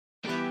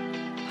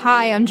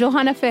Hi, I'm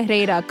Johanna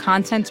Ferreira,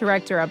 content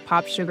director of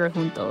Pop Sugar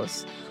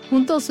Juntos.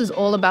 Juntos is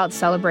all about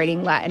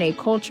celebrating Latinx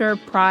culture,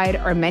 pride,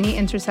 our many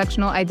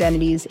intersectional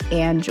identities,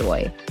 and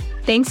joy.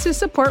 Thanks to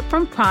support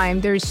from Prime,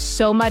 there's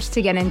so much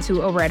to get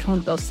into over at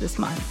Juntos this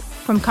month.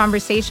 From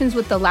conversations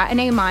with the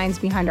Latinx minds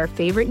behind our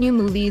favorite new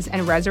movies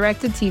and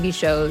resurrected TV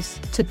shows,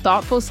 to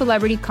thoughtful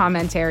celebrity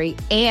commentary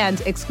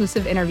and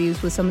exclusive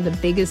interviews with some of the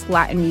biggest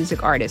Latin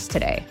music artists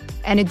today.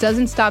 And it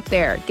doesn't stop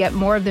there. Get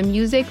more of the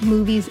music,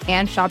 movies,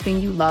 and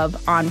shopping you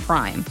love on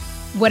Prime.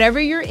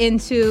 Whatever you're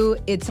into,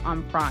 it's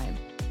on Prime.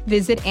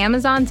 Visit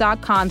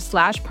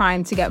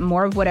Amazon.com/Prime to get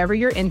more of whatever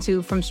you're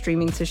into, from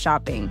streaming to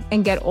shopping.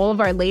 And get all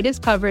of our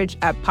latest coverage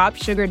at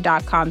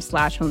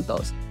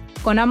popsugar.com/juntos.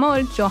 Con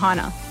amor,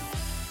 Johanna.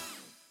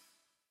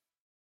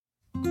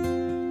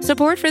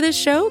 Support for this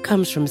show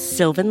comes from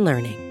Sylvan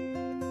Learning.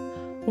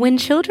 When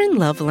children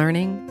love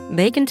learning,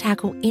 they can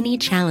tackle any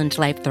challenge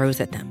life throws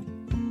at them.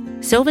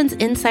 Sylvan's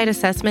Insight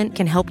Assessment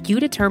can help you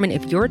determine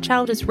if your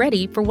child is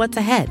ready for what's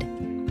ahead.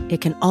 It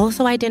can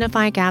also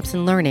identify gaps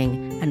in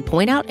learning and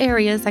point out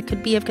areas that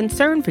could be of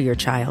concern for your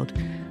child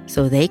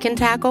so they can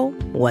tackle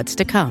what's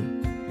to come.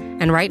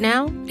 And right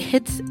now,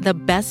 it's the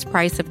best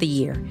price of the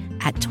year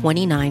at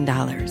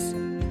 $29.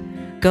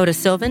 Go to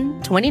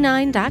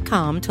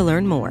sylvan29.com to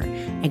learn more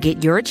and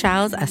get your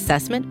child's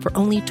assessment for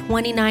only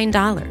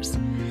 $29.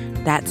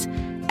 That's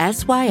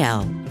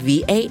SYLVAN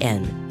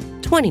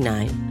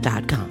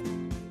 29.com.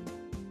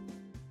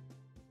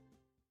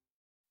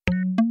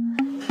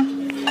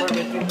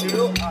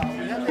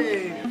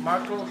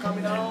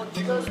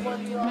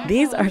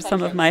 These are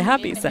some of my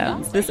happy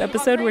sounds. This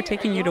episode, we're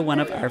taking you to one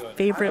of our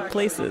favorite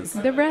places.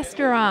 The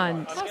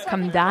restaurant.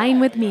 Come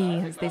dine with me,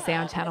 as they say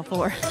on Channel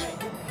 4.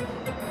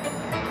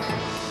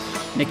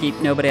 Nikki,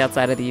 nobody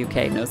outside of the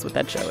UK knows what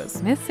that show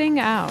is. Missing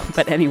out.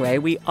 But anyway,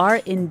 we are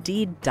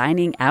indeed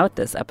dining out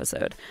this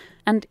episode.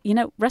 And, you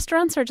know,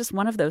 restaurants are just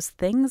one of those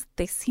things.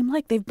 They seem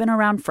like they've been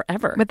around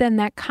forever. But then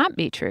that can't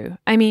be true.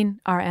 I mean,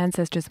 our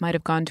ancestors might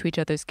have gone to each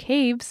other's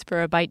caves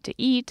for a bite to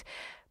eat,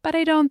 but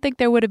I don't think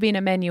there would have been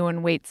a menu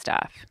and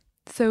waitstaff.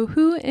 So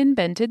who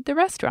invented the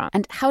restaurant?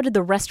 And how did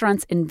the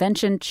restaurant's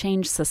invention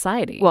change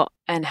society? Well,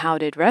 and how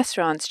did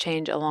restaurants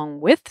change along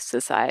with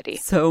society?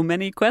 So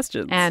many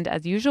questions. And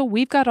as usual,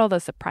 we've got all the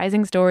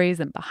surprising stories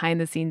and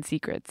behind-the-scenes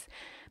secrets.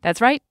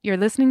 That's right, you're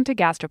listening to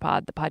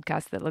Gastropod, the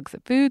podcast that looks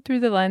at food through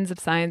the lens of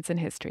science and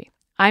history.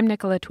 I'm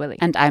Nicola Twilley.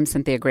 And I'm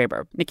Cynthia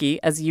Graber.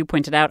 Nikki, as you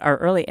pointed out, our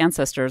early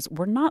ancestors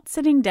were not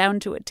sitting down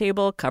to a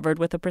table covered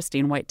with a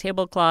pristine white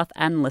tablecloth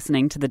and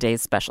listening to the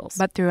day's specials.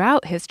 But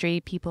throughout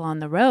history, people on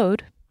the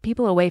road,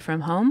 people away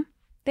from home,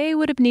 they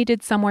would have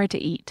needed somewhere to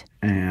eat.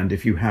 And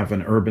if you have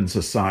an urban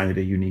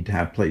society, you need to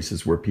have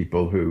places where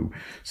people who,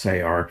 say,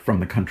 are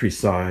from the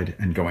countryside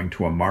and going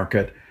to a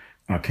market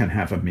can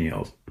have a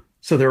meal.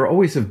 So there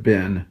always have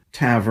been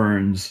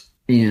taverns,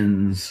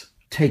 inns,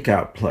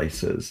 takeout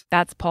places.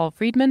 That's Paul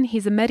Friedman.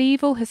 He's a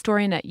medieval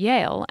historian at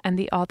Yale and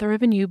the author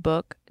of a new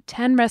book,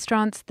 10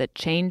 Restaurants That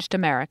Changed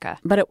America.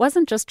 But it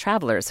wasn't just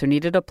travelers who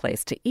needed a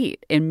place to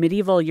eat. In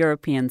medieval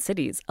European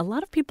cities, a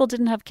lot of people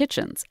didn't have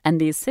kitchens,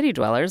 and these city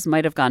dwellers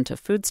might have gone to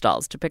food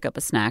stalls to pick up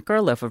a snack or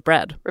a loaf of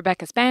bread.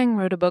 Rebecca Spang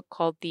wrote a book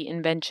called The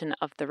Invention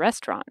of the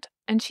Restaurant,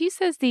 and she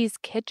says these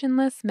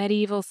kitchenless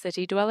medieval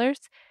city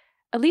dwellers,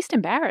 at least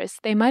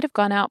embarrassed, they might have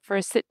gone out for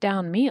a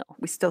sit-down meal.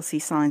 We still see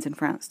signs in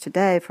France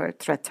today for a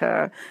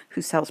traiteur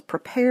who sells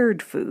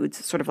prepared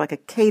foods, sort of like a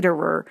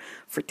caterer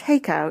for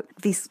takeout.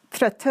 These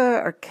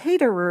traiteurs or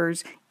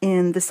caterers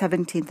in the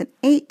 17th and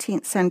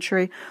 18th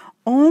century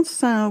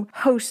also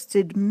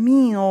hosted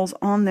meals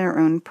on their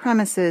own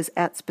premises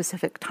at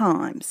specific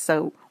times.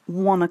 So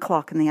 1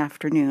 o'clock in the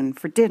afternoon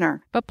for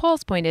dinner. But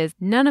Paul's point is,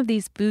 none of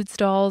these food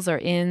stalls or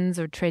inns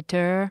or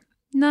traiteurs,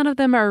 none of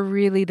them are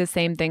really the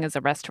same thing as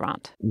a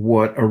restaurant.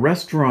 What a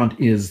restaurant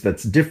is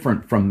that's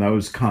different from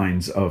those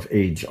kinds of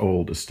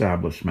age-old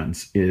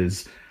establishments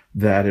is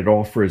that it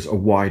offers a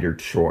wider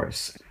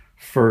choice.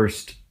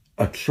 First,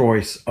 a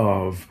choice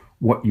of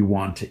what you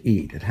want to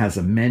eat. It has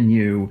a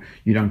menu.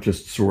 You don't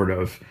just sort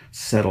of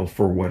settle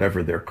for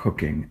whatever they're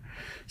cooking.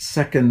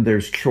 Second,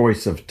 there's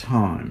choice of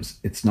times.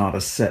 It's not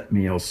a set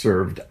meal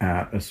served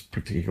at a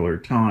particular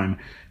time.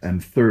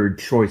 And third,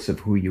 choice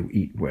of who you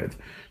eat with.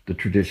 The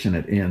tradition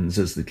at inns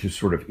is that you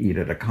sort of eat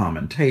at a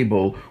common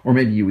table, or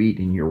maybe you eat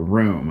in your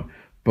room.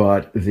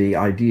 But the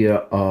idea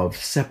of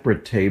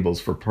separate tables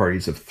for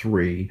parties of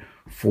 3,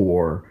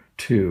 4,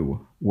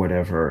 2,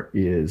 whatever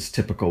is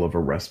typical of a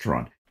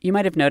restaurant. You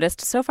might have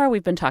noticed, so far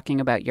we've been talking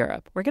about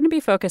Europe. We're going to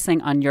be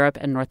focusing on Europe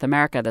and North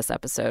America this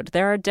episode.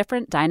 There are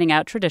different dining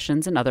out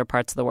traditions in other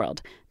parts of the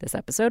world. This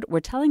episode,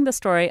 we're telling the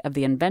story of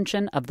the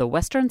invention of the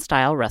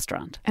Western-style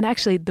restaurant. And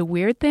actually, the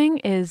weird thing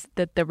is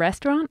that the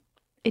restaurant,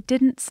 it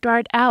didn't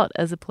start out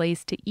as a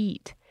place to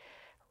eat.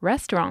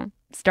 Restaurant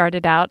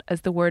started out as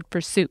the word for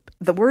soup.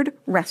 The word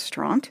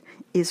restaurant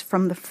is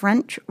from the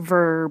French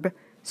verb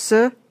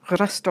se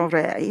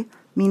restaurer,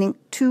 meaning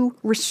to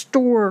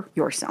restore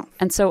yourself.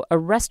 And so a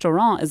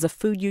restaurant is a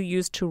food you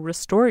use to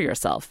restore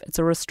yourself. It's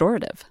a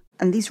restorative.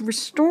 And these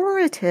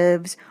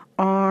restoratives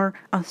are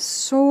a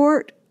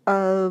sort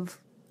of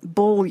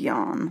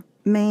bouillon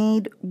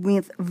made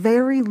with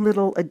very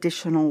little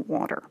additional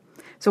water.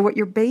 So what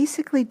you're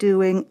basically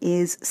doing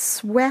is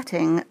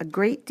sweating a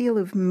great deal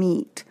of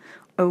meat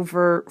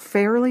over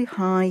fairly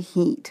high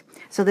heat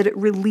so that it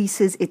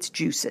releases its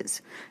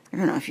juices. I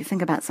don't know, if you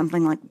think about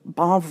something like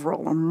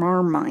Bovril or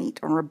Marmite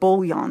or a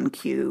bouillon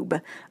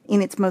cube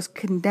in its most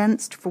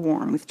condensed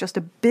form with just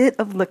a bit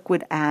of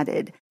liquid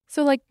added.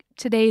 So like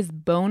today's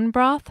bone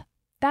broth,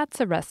 that's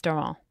a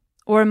restaurant.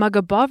 Or a mug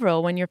of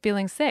Bovril when you're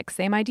feeling sick,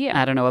 same idea.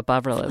 I don't know what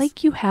Bovril is.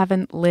 Like you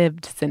haven't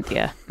lived,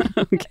 Cynthia.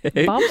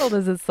 Okay. Bovril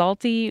is a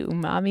salty,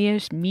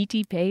 umami-ish,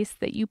 meaty paste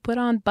that you put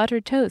on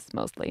buttered toast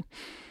mostly.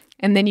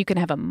 And then you can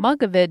have a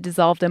mug of it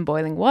dissolved in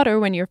boiling water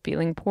when you're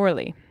feeling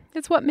poorly.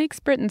 It's what makes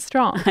Britain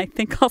strong. I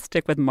think I'll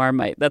stick with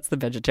Marmite. That's the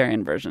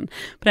vegetarian version.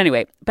 But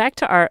anyway, back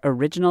to our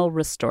original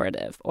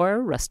restorative,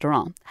 or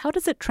restaurant. How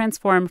does it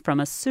transform from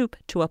a soup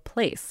to a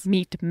place?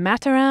 Meet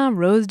Matarin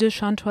Rose de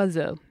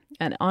Chantoiseau,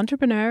 an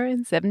entrepreneur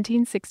in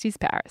 1760s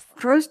Paris.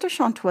 Rose de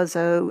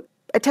Chantoiseau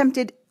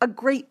attempted a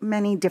great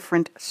many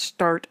different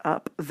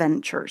startup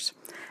ventures.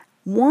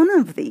 One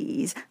of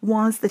these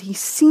was that he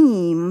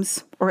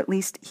seems, or at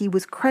least he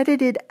was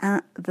credited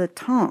at the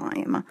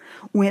time,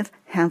 with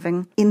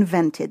having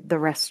invented the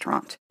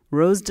restaurant.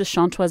 Rose de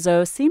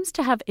Chantoiseau seems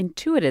to have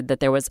intuited that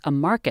there was a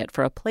market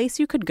for a place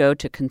you could go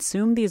to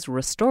consume these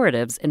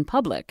restoratives in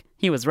public.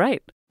 He was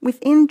right.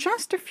 Within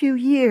just a few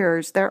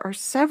years, there are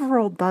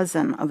several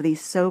dozen of these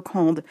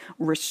so-called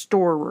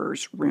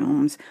restorers'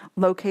 rooms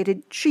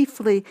located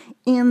chiefly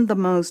in the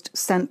most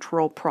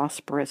central,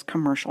 prosperous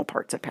commercial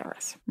parts of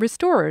Paris.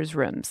 Restorers'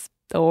 rooms,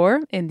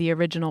 or in the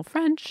original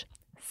French,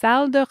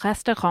 salle de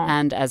restaurant.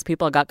 And as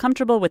people got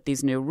comfortable with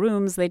these new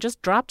rooms, they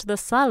just dropped the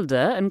salle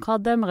de and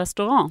called them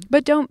restaurants.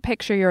 But don't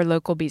picture your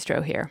local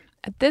bistro here.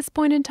 At this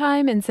point in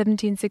time, in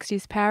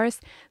 1760s Paris,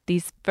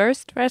 these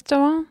first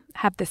restaurants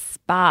have the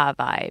spa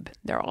vibe.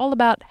 They're all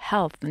about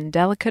health and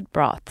delicate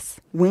broths.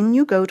 When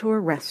you go to a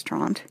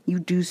restaurant, you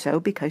do so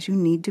because you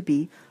need to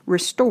be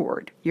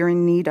restored. You're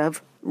in need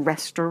of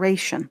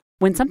restoration.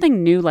 When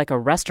something new like a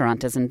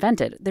restaurant is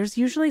invented, there's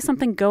usually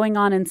something going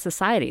on in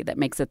society that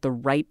makes it the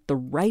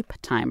ripe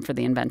time for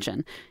the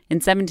invention.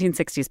 In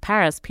 1760s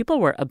Paris, people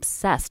were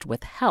obsessed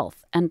with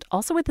health and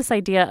also with this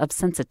idea of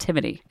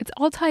sensitivity. It's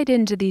all tied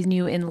into these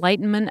new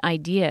Enlightenment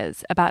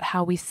ideas about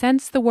how we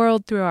sense the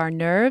world through our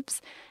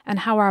nerves and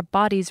how our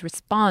bodies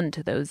respond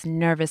to those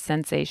nervous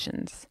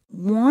sensations.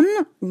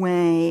 One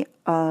way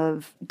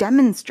of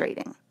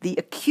demonstrating the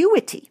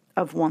acuity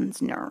of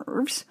one's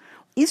nerves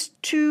is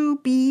to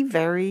be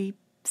very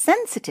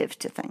sensitive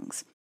to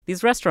things.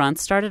 These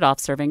restaurants started off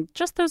serving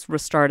just those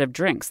restorative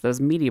drinks, those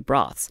meaty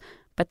broths,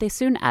 but they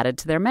soon added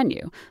to their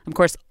menu. Of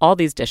course, all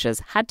these dishes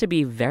had to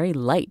be very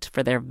light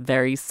for their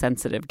very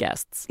sensitive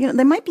guests.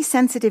 They might be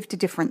sensitive to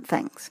different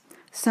things.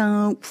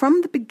 So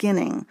from the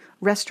beginning,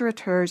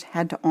 restaurateurs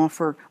had to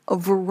offer a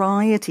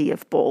variety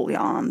of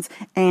bouillons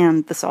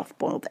and the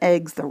soft-boiled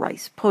eggs, the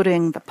rice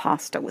pudding, the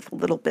pasta with a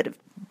little bit of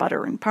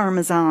butter and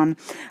parmesan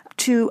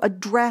to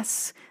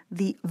address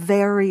the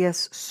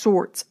various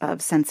sorts of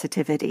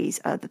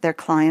sensitivities that their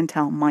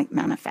clientele might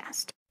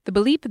manifest. The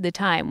belief at the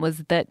time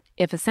was that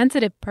if a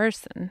sensitive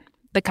person,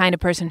 the kind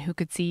of person who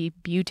could see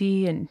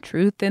beauty and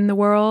truth in the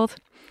world,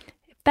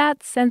 if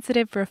that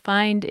sensitive,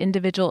 refined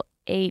individual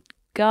ate,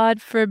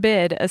 God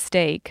forbid, a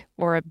steak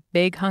or a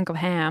big hunk of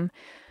ham,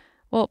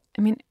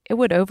 it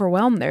would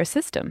overwhelm their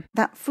system.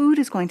 That food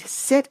is going to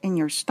sit in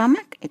your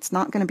stomach. It's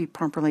not going to be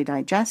properly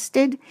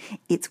digested.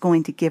 It's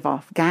going to give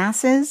off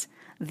gases.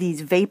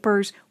 These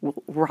vapors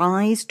will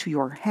rise to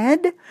your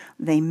head.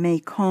 They may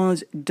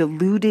cause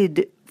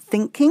deluded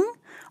thinking,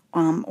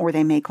 or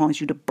they may cause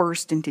you to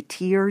burst into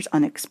tears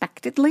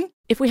unexpectedly.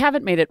 If we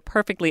haven't made it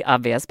perfectly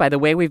obvious by the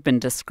way we've been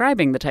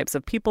describing the types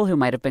of people who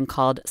might have been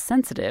called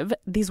sensitive,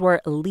 these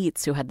were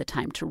elites who had the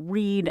time to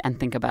read and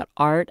think about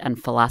art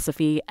and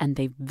philosophy, and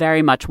they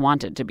very much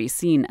wanted to be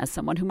seen as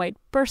someone who might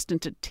burst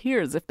into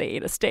tears if they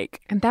ate a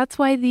steak. And that's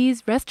why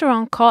these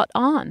restaurants caught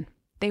on.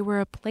 They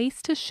were a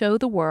place to show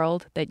the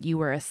world that you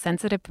were a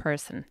sensitive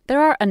person. There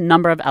are a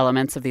number of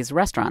elements of these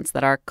restaurants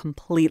that are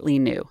completely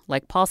new.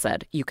 Like Paul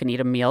said, you can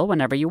eat a meal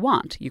whenever you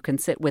want. You can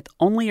sit with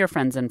only your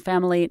friends and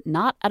family,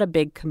 not at a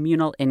big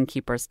communal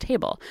innkeeper's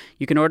table.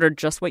 You can order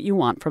just what you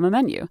want from a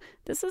menu.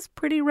 This is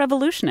pretty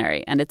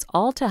revolutionary, and it's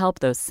all to help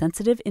those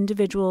sensitive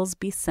individuals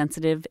be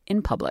sensitive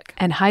in public.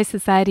 And high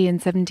society in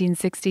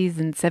 1760s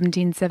and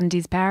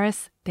 1770s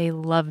Paris, they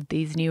loved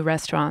these new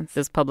restaurants.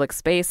 This public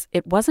space,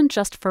 it wasn't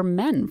just for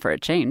men for a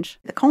change.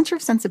 The culture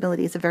of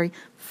sensibility is a very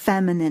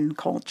feminine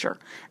culture.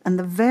 And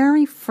the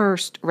very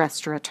first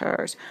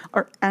restaurateurs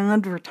are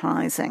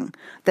advertising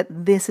that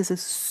this is a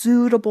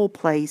suitable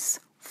place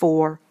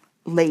for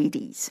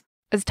ladies.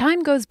 As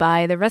time goes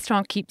by, the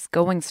restaurant keeps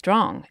going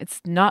strong. It's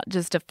not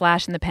just a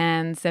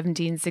flash-in-the-pan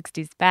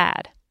 1760s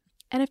fad.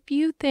 And a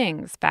few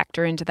things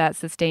factor into that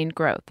sustained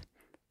growth.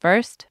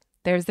 First,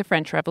 there's the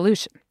French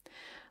Revolution.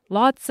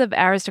 Lots of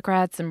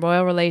aristocrats and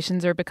royal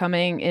relations are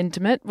becoming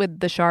intimate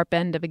with the sharp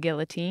end of a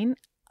guillotine.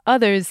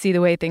 Others see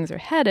the way things are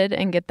headed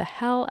and get the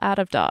hell out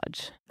of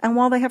Dodge. And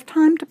while they have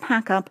time to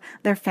pack up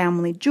their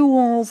family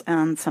jewels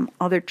and some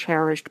other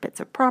cherished bits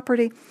of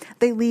property,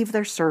 they leave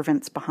their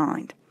servants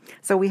behind.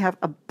 So we have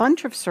a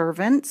bunch of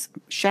servants,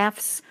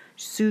 chefs,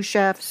 sous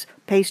chefs,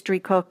 pastry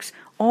cooks,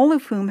 all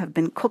of whom have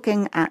been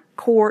cooking at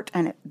court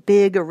and at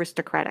big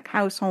aristocratic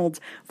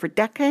households for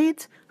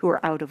decades, who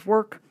are out of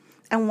work.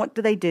 And what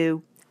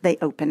do? They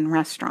open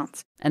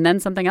restaurants. And then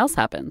something else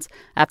happens.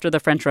 After the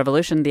French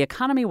Revolution, the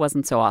economy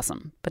wasn't so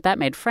awesome, but that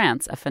made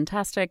France a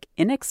fantastic,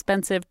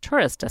 inexpensive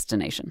tourist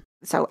destination.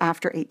 So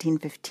after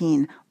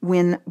 1815,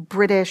 when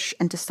British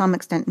and to some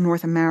extent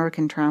North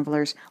American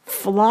travelers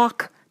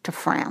flock to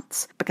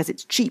France because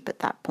it's cheap at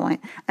that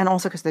point, and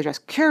also because they're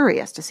just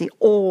curious to see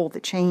all the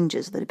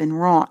changes that have been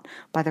wrought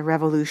by the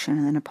Revolution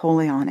and the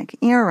Napoleonic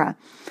era,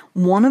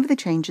 one of the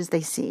changes they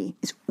see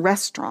is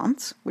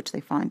restaurants, which they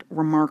find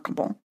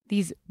remarkable.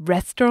 These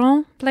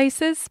restaurant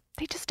places,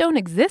 they just don't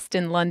exist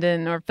in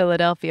London or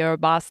Philadelphia or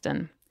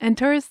Boston. And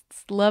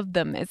tourists love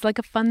them. It's like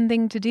a fun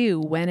thing to do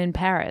when in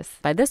Paris.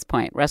 By this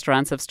point,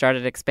 restaurants have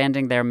started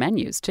expanding their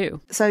menus, too.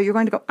 So you're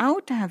going to go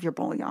out to have your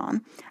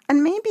bouillon,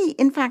 and maybe,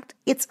 in fact,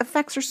 its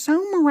effects are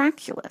so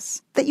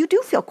miraculous that you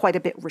do feel quite a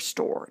bit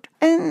restored.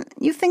 And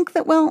you think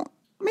that, well,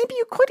 maybe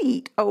you could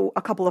eat,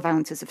 a couple of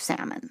ounces of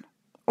salmon,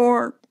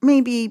 or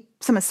maybe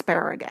some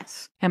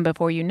asparagus. And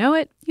before you know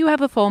it, you have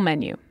a full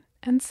menu.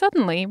 And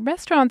suddenly,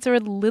 restaurants are a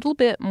little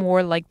bit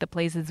more like the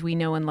places we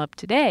know and love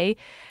today,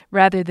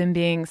 rather than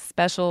being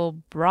special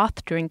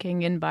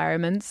broth-drinking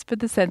environments for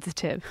the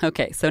sensitive.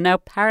 Okay, so now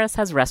Paris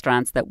has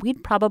restaurants that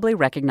we'd probably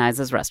recognize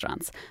as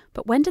restaurants.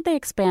 But when did they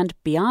expand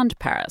beyond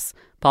Paris?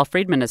 Paul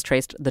Friedman has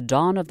traced the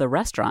dawn of the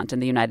restaurant in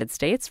the United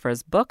States for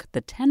his book,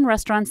 The 10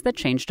 Restaurants That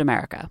Changed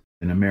America.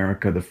 In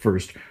America, the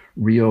first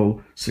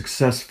real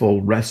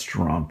successful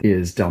restaurant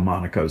is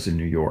Delmonico's in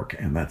New York,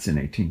 and that's in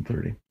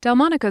 1830.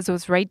 Delmonico's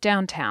was right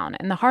downtown,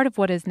 in the heart of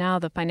what is now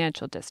the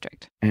financial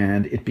district.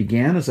 And it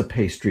began as a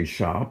pastry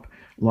shop.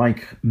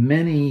 Like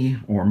many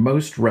or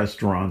most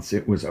restaurants,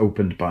 it was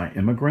opened by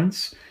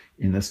immigrants,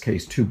 in this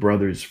case, two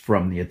brothers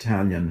from the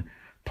Italian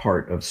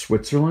part of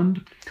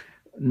Switzerland.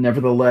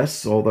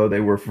 Nevertheless, although they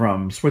were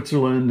from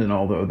Switzerland and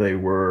although they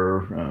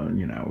were,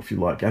 if you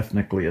like,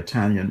 ethnically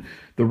Italian,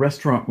 the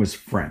restaurant was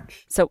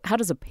French. So how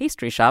does a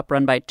pastry shop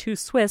run by two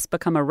Swiss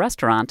become a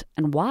restaurant,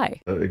 and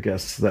why? I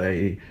guess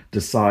they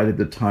decided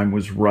the time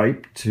was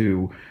ripe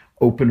to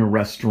open a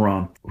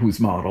restaurant whose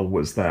model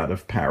was that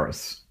of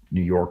Paris.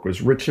 New York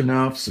was rich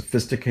enough,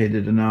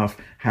 sophisticated enough,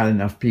 had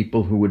enough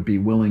people who would be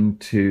willing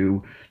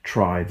to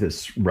try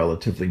this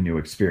relatively new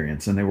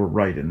experience, and they were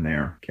right in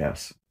their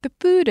guess. The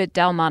food at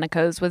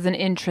Delmonico's was an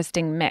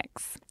interesting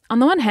mix. On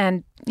the one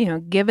hand,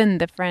 given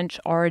the French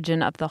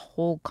origin of the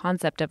whole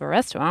concept of a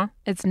restaurant,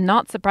 it's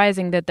not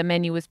surprising that the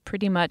menu was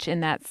pretty much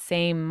in that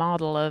same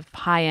model of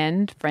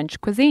high-end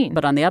French cuisine.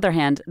 But on the other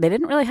hand, they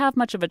didn't really have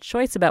much of a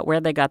choice about where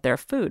they got their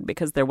food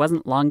because there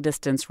wasn't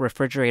long-distance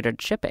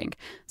refrigerated shipping.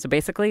 So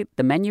basically,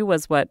 the menu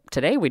was what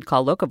today we'd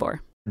call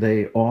locavore.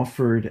 They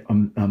offered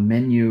a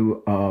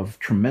menu of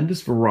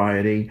tremendous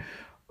variety,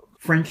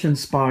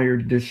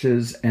 French-inspired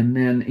dishes, and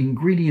then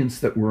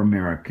ingredients that were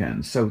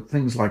American. So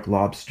things like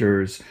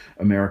lobsters,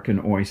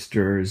 American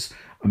oysters,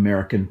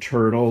 American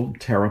turtle,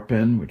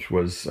 terrapin, which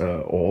was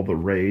all the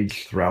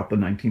rage throughout the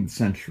 19th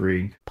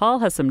century. Paul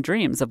has some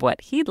dreams of what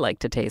he'd like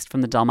to taste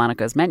from the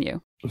Delmonico's menu.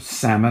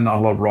 Salmon a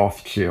la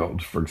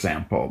Rothschild, for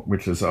example,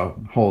 which is a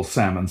whole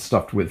salmon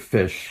stuffed with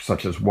fish,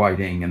 such as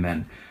whiting, and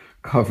then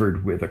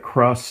covered with a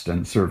crust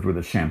and served with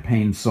a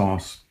champagne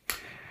sauce.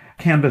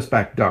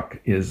 Canvasback duck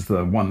is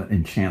the one that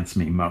enchants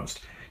me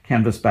most.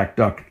 Canvasback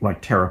duck,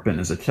 like terrapin,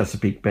 is a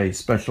Chesapeake Bay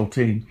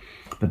specialty.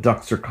 The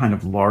ducks are kind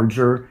of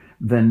larger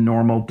than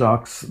normal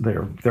ducks.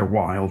 They're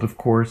wild, of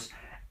course,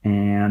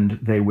 and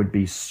they would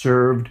be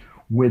served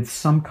with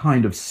some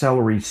kind of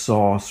celery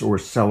sauce or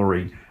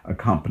celery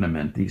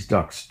accompaniment. These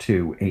ducks,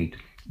 too, ate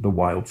the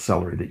wild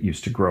celery that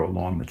used to grow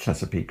along the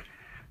Chesapeake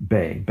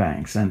Bay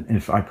banks. And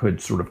if I could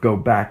sort of go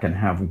back and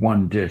have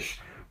one dish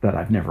that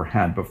I've never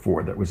had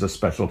before that was a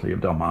specialty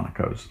of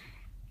Delmonico's,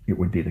 it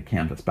would be the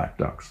canvasback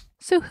ducks.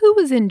 So who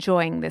was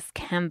enjoying this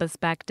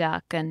canvasback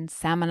duck and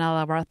salmon a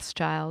la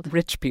Rothschild?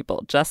 Rich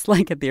people, just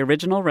like at the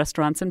original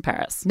restaurants in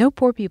Paris. No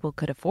poor people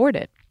could afford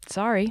it.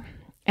 Sorry.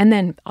 And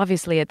then,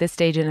 obviously, at this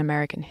stage in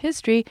American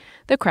history,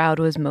 the crowd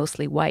was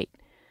mostly white.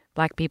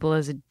 Black people,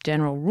 as a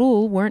general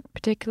rule, weren't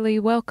particularly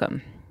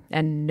welcome.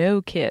 And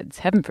no kids,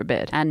 heaven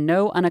forbid. And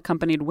no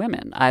unaccompanied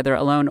women, either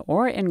alone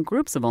or in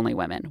groups of only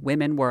women.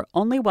 Women were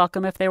only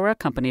welcome if they were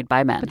accompanied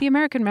by men. But the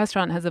American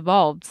restaurant has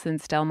evolved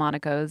since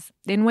Delmonico's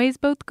in ways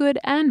both good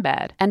and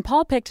bad. And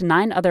Paul picked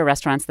 9 other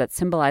restaurants that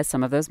symbolize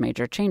some of those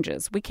major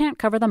changes. We can't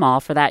cover them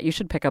all. For that, you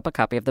should pick up a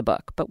copy of the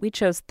book. But we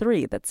chose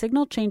 3 that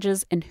signal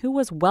changes in who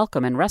was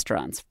welcome in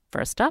restaurants.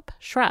 First up,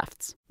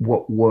 Schrafft's.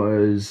 What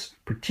was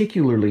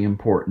particularly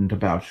important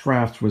about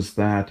Schrafft's was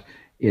that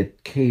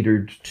it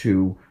catered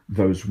to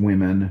those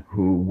women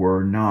who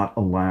were not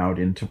allowed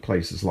into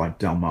places like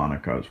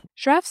Delmonico's.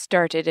 Schrafft's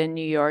started in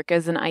New York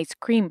as an ice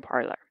cream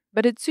parlor.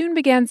 but it soon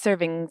began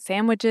serving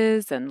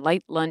sandwiches and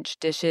light lunch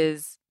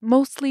dishes,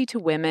 mostly to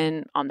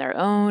women on their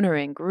own or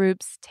in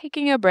groups,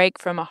 taking a break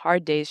from a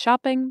hard day's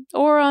shopping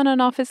or on an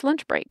office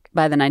lunch break.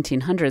 By the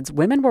 1900s,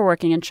 women were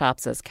working in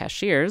shops as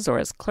cashiers or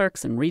as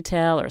clerks in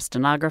retail or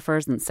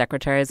stenographers and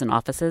secretaries in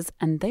offices,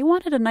 and they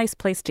wanted a nice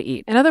place to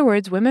eat. In other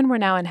words, women were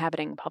now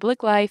inhabiting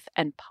public life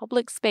and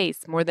public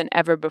space more than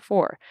ever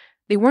before.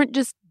 They weren't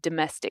just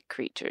domestic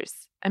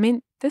creatures. I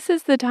mean, this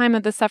is the time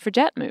of the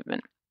suffragette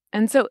movement.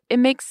 And so it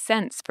makes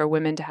sense for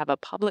women to have a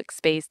public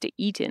space to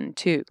eat in,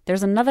 too.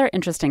 There's another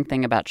interesting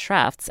thing about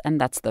Schrafft's, and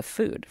that's the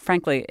food.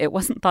 Frankly, it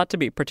wasn't thought to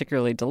be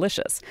particularly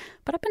delicious.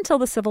 But up until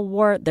the Civil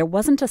War, there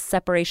wasn't a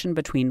separation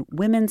between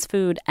women's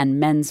food and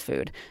men's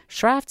food.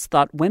 Schrafft's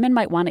thought women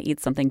might want to eat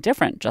something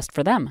different just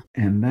for them.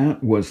 And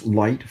that was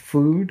light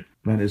food.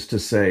 That is to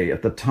say,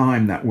 at the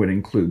time, that would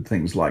include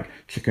things like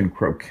chicken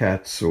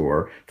croquettes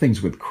or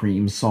things with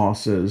cream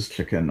sauces,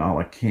 chicken a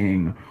la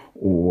king,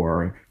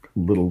 or a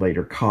little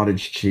later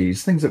cottage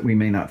cheese, things that we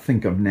may not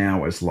think of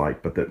now as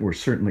light, but that were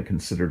certainly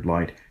considered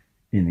light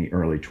in the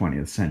early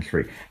 20th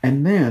century.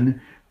 And then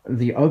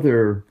the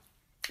other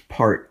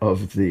part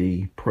of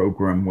the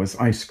program was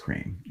ice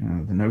cream.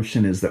 The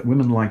notion is that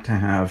women like to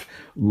have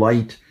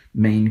light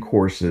main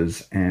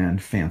courses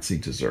and fancy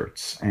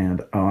desserts.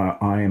 And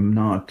I am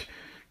not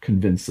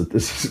convinced that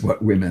this is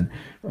what women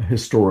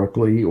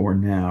historically or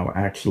now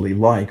actually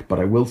like, but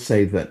I will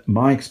say that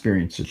my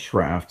experience at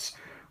Schrafft's,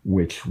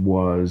 which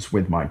was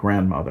with my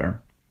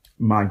grandmother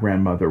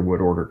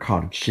would order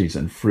cottage cheese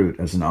and fruit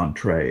as an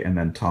entree and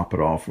then top it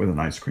off with an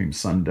ice cream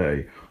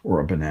sundae or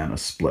a banana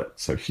split.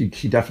 So she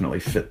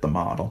definitely fit the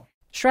model.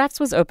 Schrafft's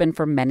was open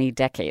for many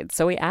decades,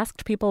 so we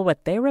asked people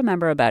what they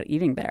remember about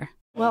eating there.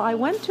 Well, I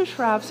went to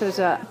Schrafft's as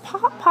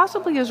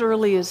possibly as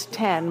early as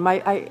 10,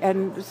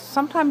 and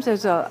sometimes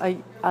as a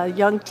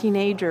young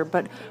teenager,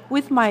 but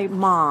with my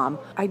mom.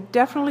 I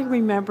definitely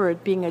remember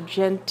it being a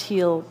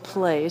genteel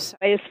place.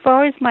 As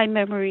far as my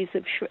memories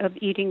of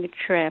eating at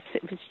Schrafft's,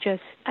 it was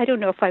just, I don't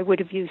know if I would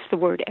have used the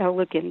word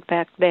elegant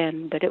back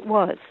then, but it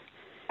was.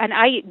 And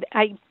I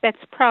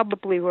that's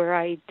probably where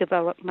I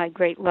developed my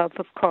great love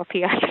of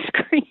coffee ice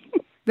cream.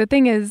 The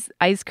thing is,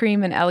 ice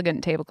cream and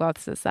elegant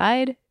tablecloths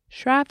aside,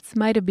 Schrafft's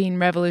might have been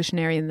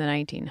revolutionary in the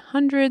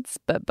 1900s,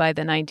 but by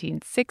the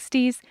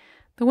 1960s,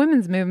 the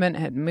women's movement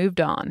had moved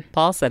on.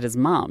 Paul said his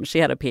mom, she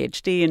had a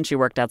PhD and she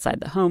worked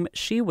outside the home.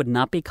 She would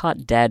not be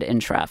caught dead in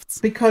Schrafft's.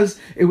 Because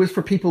it was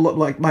for people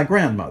like my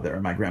grandmother,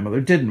 and my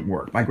grandmother didn't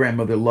work. My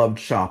grandmother loved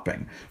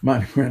shopping.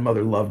 My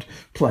grandmother loved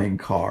playing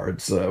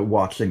cards,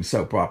 watching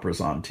soap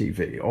operas on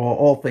TV,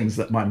 all things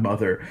that my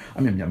mother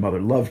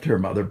loved her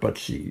mother, but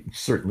she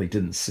certainly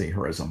didn't see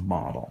her as a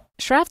model.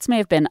 Schrafft's may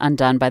have been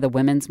undone by the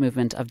women's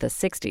movement of the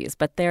 60s,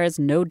 but there is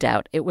no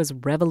doubt it was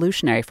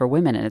revolutionary for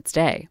women in its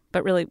day.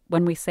 But really,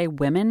 when we say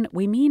women,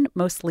 we mean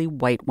mostly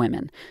white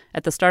women.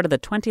 At the start of the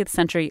 20th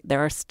century,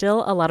 there are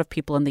still a lot of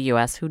people in the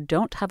U.S. who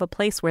don't have a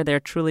place where they're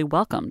truly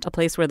welcomed, a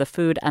place where the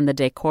food and the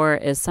decor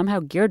is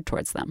somehow geared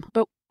towards them.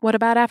 But what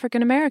about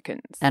African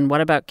Americans? And what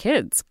about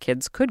kids?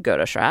 Kids could go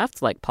to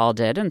Schrafft's, like Paul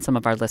did and some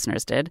of our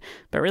listeners did.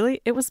 But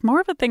really, it was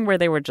more of a thing where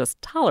they were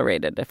just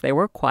tolerated if they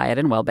were quiet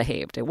and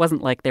well-behaved. It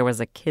wasn't like there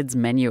was a kids'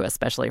 menu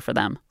especially for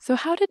them. So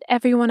how did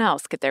everyone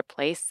else get their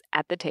place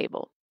at the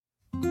table?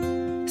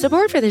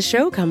 Support for this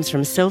show comes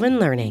from Sylvan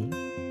Learning.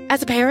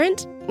 As a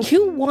parent,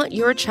 you want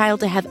your child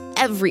to have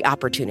every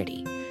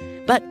opportunity.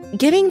 But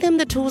giving them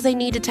the tools they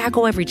need to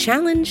tackle every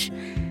challenge,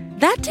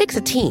 that takes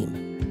a team.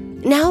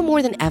 Now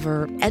more than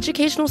ever,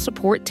 educational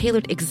support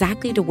tailored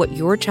exactly to what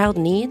your child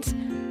needs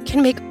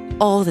can make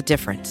all the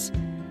difference.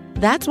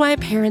 That's why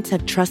parents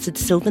have trusted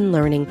Sylvan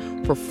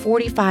Learning for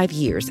 45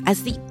 years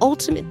as the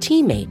ultimate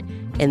teammate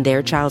in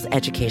their child's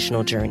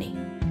educational journey,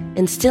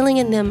 instilling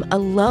in them a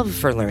love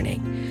for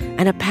learning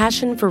and a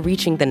passion for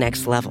reaching the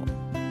next level.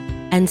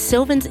 And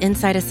Sylvan's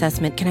Insight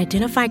Assessment can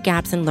identify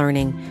gaps in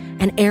learning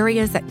and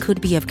areas that could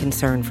be of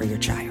concern for your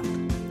child.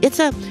 It's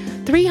a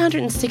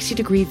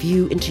 360-degree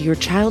view into your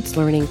child's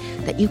learning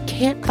that you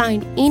can't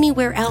find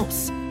anywhere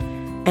else,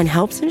 and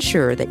helps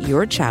ensure that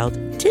your child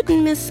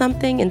didn't miss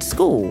something in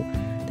school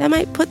that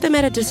might put them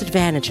at a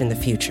disadvantage in the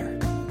future.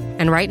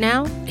 And right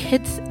now,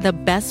 it's the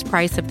best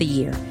price of the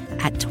year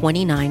at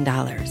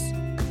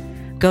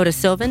 $29. Go to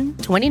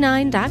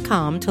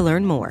sylvan29.com to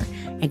learn more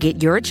and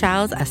get your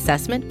child's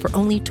assessment for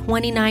only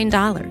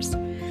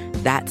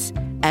 $29. That's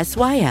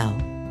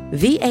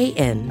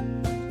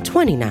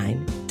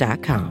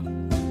SYLVAN29.com.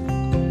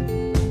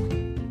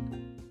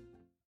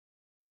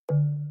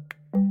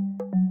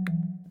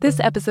 This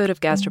episode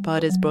of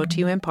Gastropod is brought to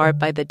you in part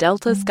by the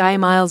Delta Sky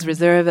Miles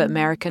Reserve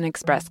American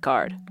Express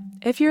card.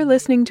 If you're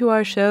listening to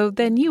our show,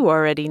 then you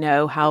already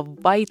know how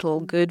vital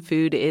good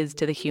food is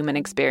to the human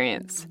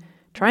experience.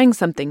 Trying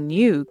something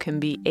new can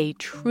be a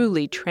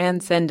truly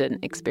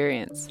transcendent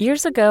experience.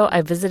 Years ago,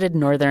 I visited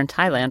northern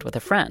Thailand with a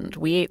friend.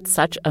 We ate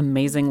such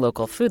amazing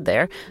local food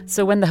there.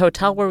 So when the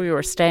hotel where we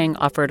were staying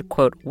offered,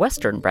 quote,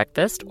 Western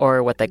breakfast,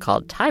 or what they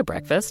called Thai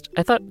breakfast,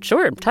 I thought,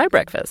 sure, Thai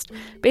breakfast.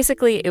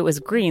 Basically, it was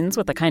greens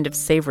with a kind of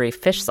savory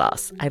fish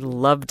sauce. I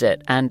loved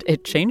it, and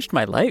it changed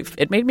my life.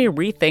 It made me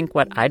rethink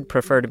what I'd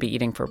prefer to be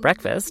eating for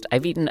breakfast.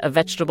 I've eaten a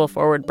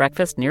vegetable-forward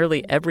breakfast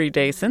nearly every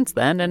day since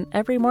then, and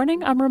every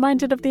morning I'm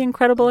reminded of the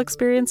incredible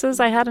experiences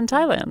I had in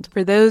Thailand.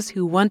 For those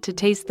who want to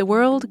taste the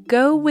world,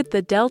 go with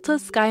the Delta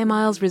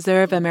SkyMiles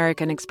Reserve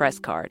American Express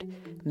card,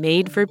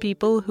 made for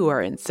people who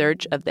are in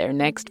search of their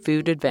next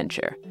food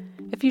adventure.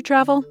 If you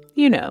travel,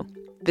 you know.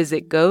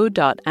 Visit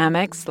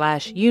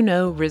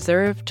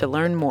go.amex/reserve to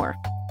learn more.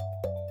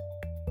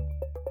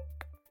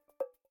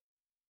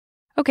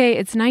 Okay,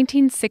 it's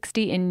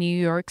 1960 in New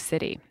York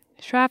City.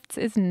 Schrafft's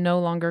is no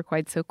longer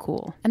quite so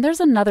cool. And there's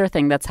another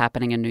thing that's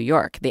happening in New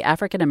York. The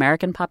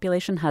African-American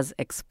population has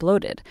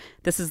exploded.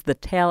 This is the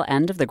tail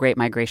end of the Great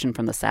Migration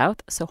from the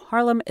South, so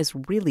Harlem is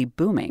really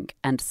booming.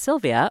 And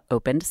Sylvia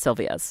opened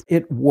Sylvia's.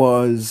 It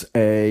was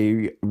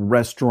a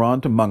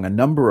restaurant among a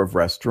number of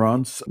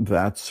restaurants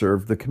that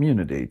served the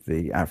community,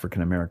 the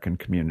African-American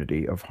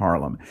community of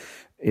Harlem.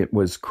 It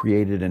was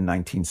created in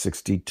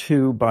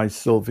 1962 by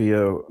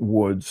Sylvia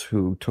Woods,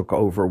 who took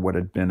over what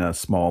had been a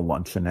small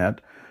luncheonette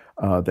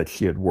that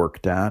she had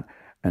worked at,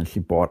 and she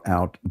bought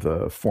out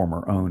the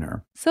former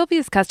owner.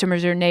 Sylvia's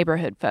customers are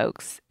neighborhood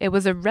folks. It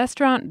was a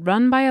restaurant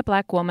run by a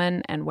Black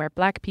woman and where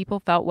Black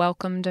people felt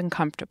welcomed and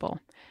comfortable.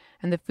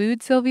 And the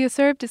food Sylvia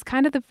served is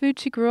kind of the food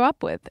she grew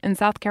up with in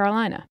South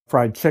Carolina.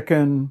 Fried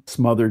chicken,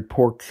 smothered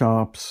pork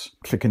chops,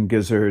 chicken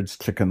gizzards,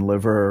 chicken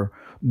liver,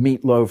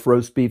 meatloaf,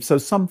 roast beef. So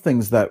some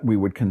things that we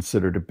would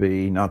consider to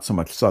be not so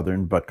much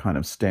Southern, but kind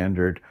of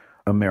standard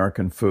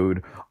American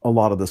food. A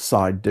lot of the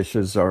side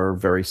dishes are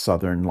very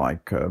Southern,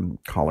 like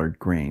collard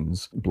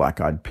greens,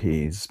 black-eyed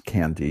peas,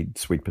 candied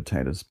sweet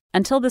potatoes.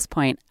 Until this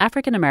point,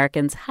 African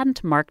Americans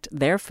hadn't marked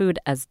their food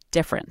as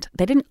different.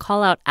 They didn't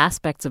call out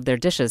aspects of their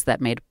dishes that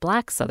made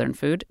Black Southern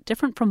food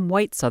different from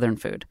white Southern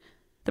food.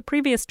 The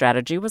previous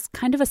strategy was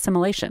kind of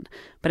assimilation,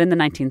 but in the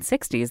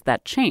 1960s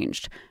that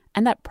changed.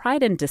 And that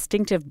pride in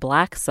distinctive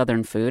Black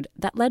Southern food,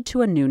 that led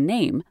to a new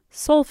name,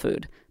 soul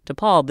food. To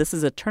Paul, this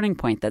is a turning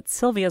point that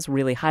Sylvia's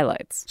really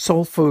highlights.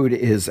 Soul food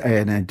is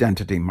an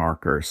identity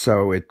marker,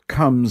 so it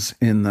comes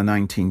in the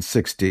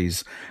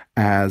 1960s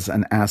as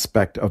an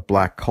aspect of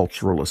Black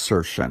cultural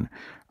assertion.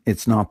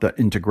 It's not that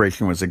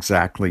integration was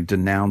exactly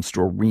denounced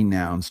or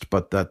renounced,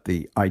 but that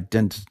the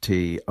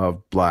identity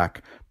of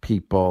Black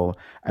people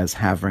as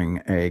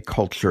having a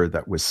culture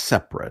that was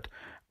separate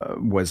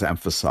was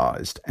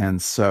emphasized.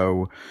 And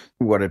so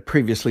what had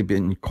previously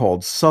been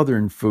called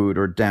Southern food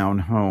or down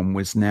home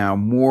was now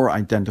more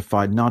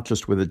identified not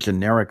just with a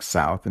generic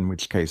South, in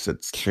which case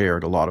it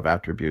shared a lot of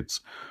attributes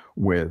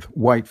with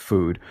white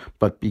food,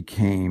 but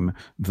became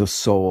the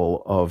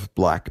soul of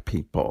Black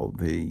people,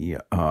 the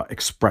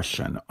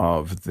expression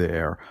of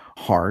their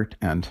heart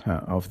and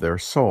of their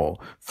soul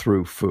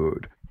through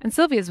food. And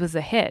Sylvia's was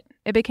a hit.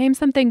 It became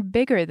something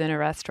bigger than a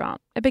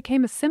restaurant. It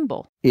became a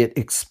symbol. It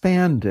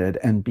expanded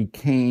and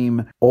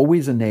became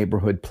always a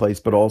neighborhood place,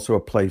 but also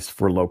a place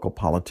for local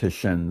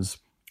politicians,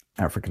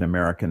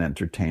 African-American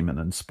entertainment,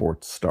 and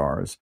sports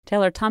stars.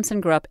 Taylor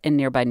Thompson grew up in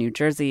nearby New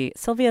Jersey.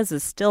 Sylvia's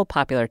is still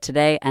popular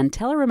today, and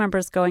Taylor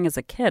remembers going as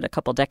a kid a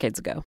couple decades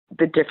ago.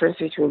 The difference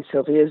between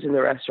Sylvia's and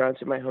the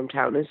restaurants in my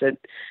hometown is that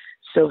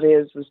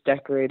Sylvia's was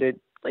decorated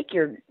like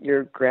your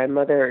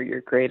grandmother or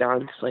your great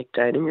aunt's like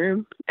dining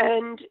room.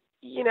 And,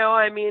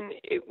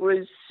 it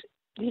was,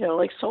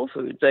 like soul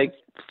food, like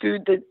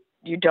food that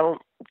you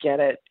don't get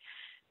at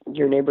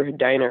your neighborhood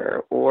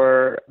diner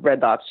or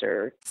Red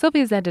Lobster.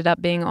 Sylvia's ended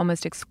up being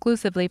almost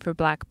exclusively for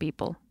Black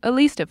people, at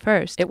least at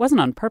first. It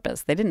wasn't on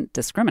purpose. They didn't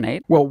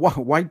discriminate. Well,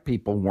 white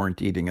people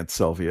weren't eating at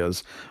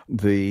Sylvia's.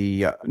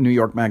 The New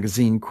York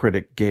Magazine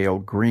critic Gail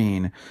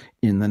Green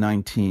in the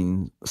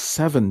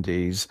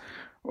 1970s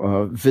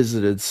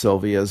visited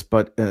Sylvia's,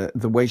 but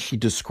the way she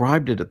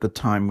described it at the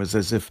time was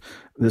as if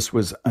this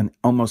was an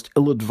almost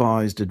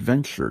ill-advised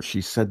adventure.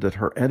 She said that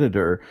her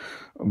editor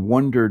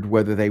wondered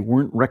whether they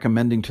weren't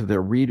recommending to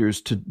their readers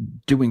to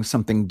doing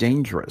something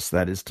dangerous.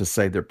 That is to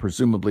say, their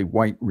presumably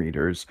white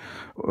readers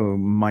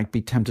might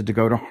be tempted to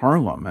go to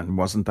Harlem, and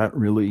wasn't that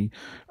really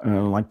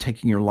like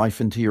taking your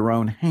life into your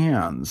own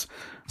hands?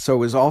 So it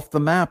was off the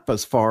map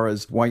as far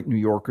as white New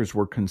Yorkers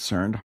were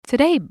concerned.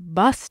 Today,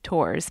 bus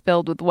tours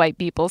filled with white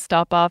people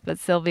stop off at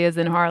Sylvia's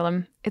in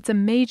Harlem. It's a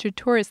major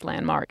tourist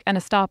landmark and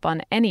a stop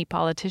on any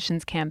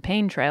politician's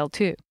campaign trail,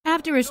 too.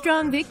 After a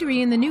strong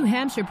victory in the New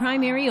Hampshire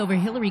primary over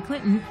Hillary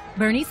Clinton,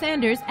 Bernie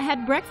Sanders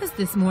had breakfast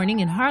this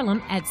morning in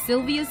Harlem at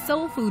Sylvia's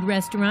Soul Food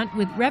restaurant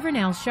with Reverend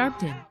Al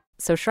Sharpton.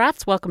 So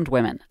Schrafft's welcomed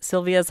women.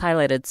 Sylvia's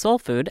highlighted soul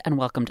food and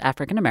welcomed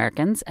African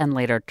Americans and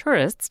later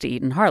tourists to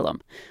eat in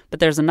Harlem. But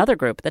there's another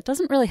group that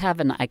doesn't really have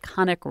an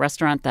iconic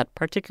restaurant that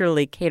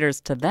particularly caters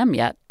to them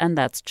yet, and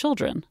that's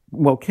children.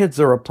 Well, kids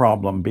are a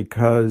problem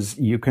because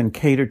you can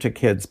cater to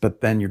kids,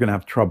 but then you're going to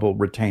have trouble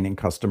retaining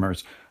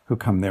customers who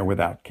come there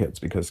without kids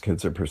because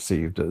kids are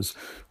perceived as,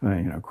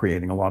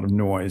 creating a lot of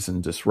noise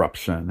and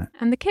disruption.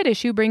 And the kid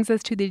issue brings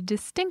us to the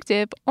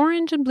distinctive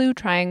orange and blue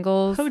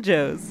triangles.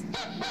 Hojo's.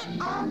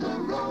 On the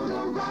road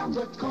around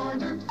the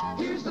corner,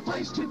 here's the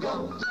place to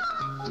go.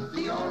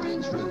 The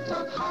orange roof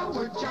of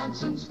Howard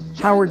Johnson's.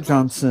 Howard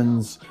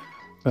Johnson's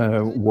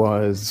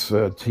was,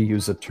 to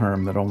use a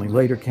term that only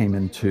later came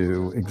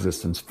into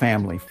existence,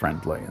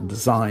 family-friendly and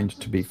designed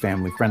to be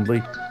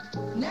family-friendly.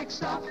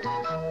 Next up.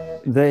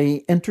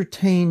 They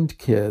entertained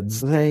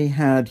kids. They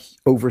had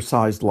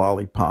oversized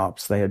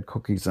lollipops. They had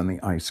cookies and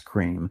the ice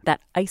cream. That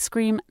ice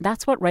cream,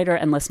 that's what writer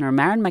and listener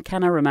Maren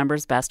McKenna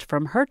remembers best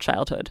from her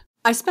childhood.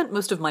 I spent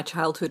most of my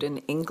childhood in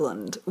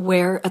England,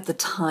 where, at the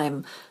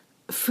time,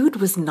 food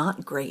was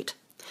not great.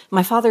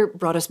 My father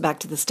brought us back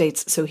to the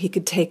States so he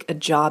could take a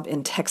job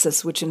in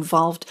Texas, which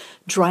involved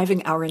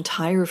driving our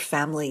entire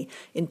family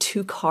in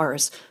 2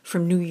 cars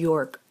from New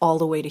York all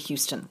the way to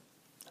Houston.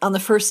 On the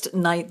first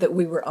night that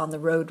we were on the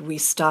road, we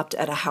stopped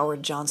at a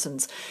Howard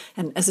Johnson's,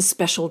 and as a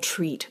special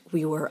treat,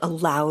 we were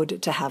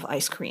allowed to have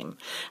ice cream.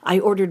 I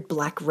ordered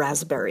black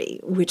raspberry,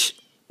 which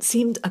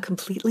seemed a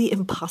completely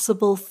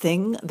impossible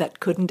thing that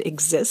couldn't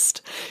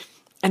exist.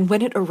 And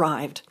when it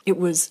arrived, it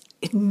was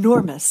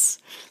enormous,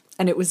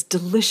 and it was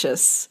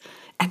delicious,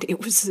 and it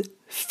was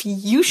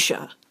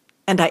fuchsia,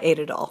 and I ate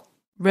it all.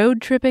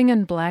 Road tripping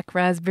and black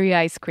raspberry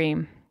ice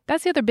cream.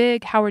 That's the other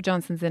big Howard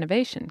Johnson's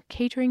innovation,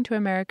 catering to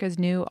America's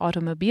new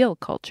automobile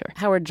culture.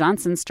 Howard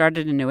Johnson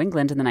started in New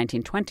England in the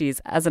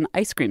 1920s as an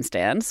ice cream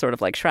stand, sort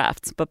of like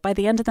Schrafft's. But by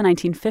the end of the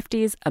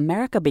 1950s,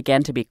 America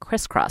began to be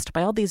crisscrossed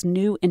by all these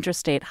new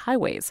interstate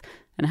highways.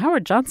 And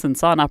Howard Johnson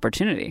saw an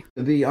opportunity.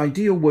 The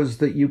idea was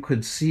that you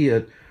could see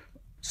it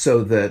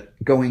so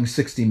that going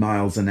 60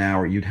 miles an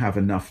hour, you'd have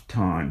enough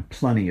time,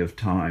 plenty of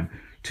time,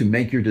 to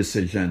make your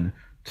decision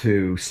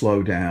to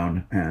slow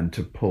down and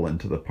to pull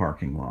into the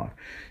parking lot.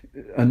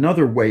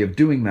 Another way of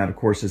doing that, of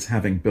course, is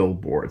having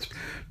billboards.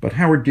 But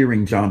Howard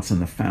Deering Johnson,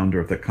 the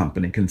founder of the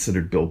company,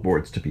 considered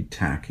billboards to be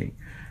tacky.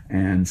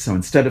 And so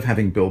instead of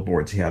having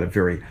billboards, he had a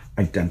very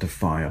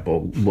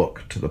identifiable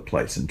look to the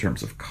place in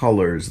terms of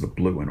colors, the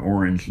blue and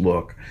orange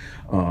look,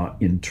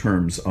 in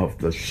terms of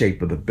the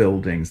shape of the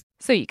buildings.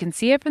 So you can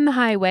see it from the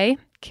highway.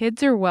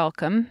 Kids are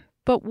welcome.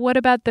 But what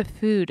about the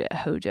food at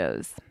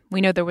Hojo's? We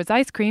know there was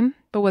ice cream,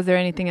 but was there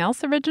anything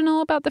else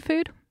original about the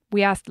food?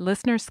 We asked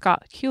listener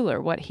Scott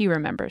Hewler what he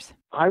remembers.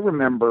 I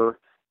remember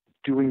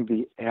doing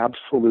the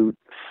absolute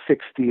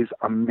 60s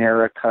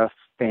America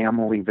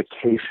family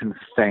vacation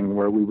thing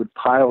where we would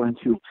pile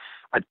into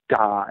a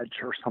Dodge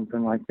or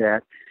something like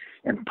that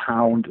and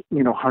pound,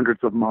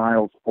 hundreds of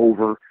miles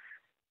over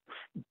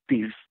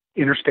these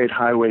interstate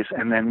highways.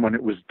 And then when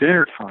it was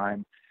dinner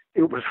time,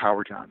 it was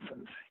Howard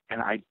Johnson's.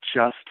 And I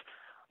just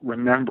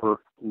remember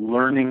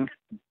learning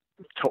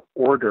to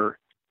order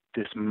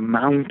this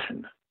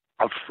mountain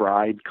of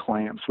fried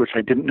clams, which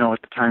I didn't know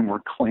at the time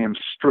were clam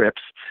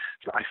strips.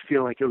 So I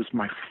feel like it was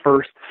my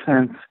first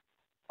sense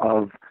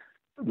of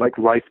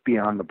life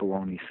beyond the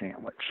bologna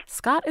sandwich.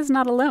 Scott is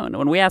not alone.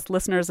 When we asked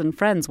listeners and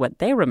friends what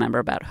they remember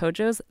about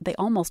Hojo's, they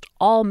almost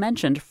all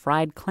mentioned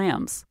fried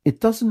clams. It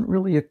doesn't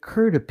really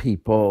occur to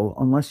people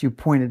unless you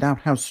pointed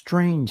out how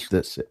strange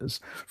this is.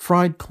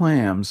 Fried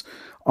clams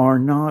are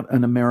not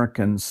an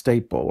American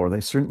staple, or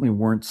they certainly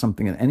weren't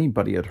something that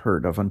anybody had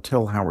heard of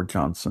until Howard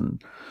Johnson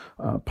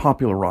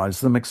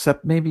popularized them,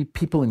 except maybe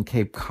people in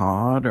Cape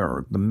Cod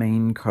or the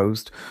Maine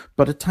coast,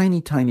 but a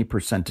tiny, tiny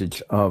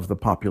percentage of the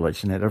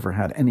population had ever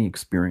had any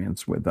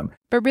experience with them.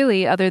 But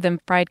really, other than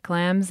fried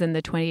clams and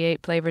the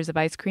 28 flavors of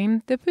ice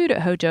cream, the food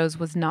at Hojo's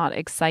was not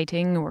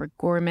exciting or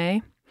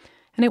gourmet,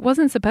 and it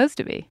wasn't supposed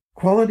to be.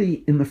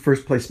 Quality in the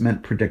first place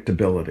meant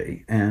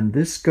predictability, and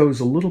this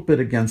goes a little bit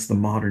against the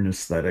modern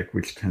aesthetic,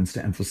 which tends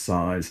to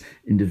emphasize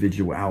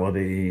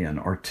individuality and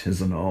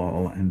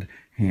artisanal and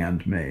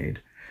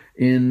handmade.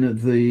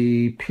 In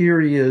the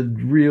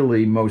period,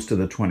 really most of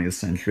the 20th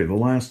century, the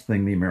last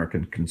thing the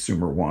American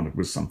consumer wanted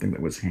was something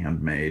that was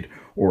handmade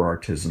or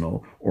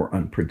artisanal or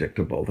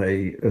unpredictable.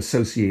 They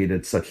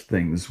associated such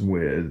things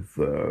with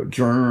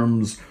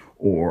germs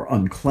or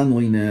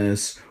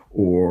uncleanliness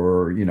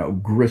or,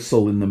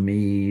 gristle in the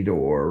meat,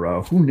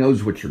 or who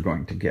knows what you're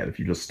going to get if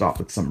you just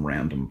stop at some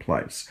random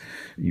place.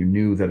 You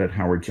knew that at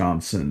Howard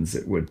Johnson's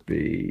it would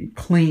be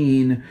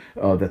clean,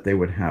 that they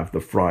would have the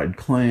fried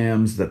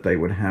clams, that they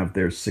would have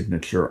their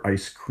signature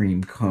ice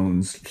cream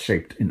cones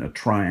shaped in a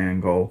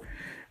triangle.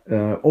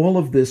 All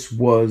of this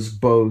was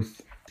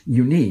both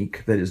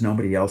unique, that is,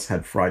 nobody else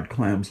had fried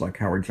clams like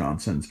Howard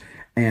Johnson's,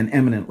 and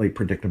eminently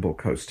predictable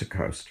coast to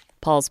coast.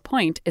 Paul's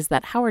point is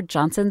that Howard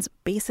Johnson's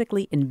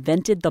basically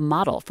invented the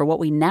model for what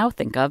we now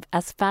think of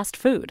as fast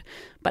food.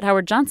 But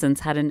Howard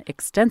Johnson's had an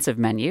extensive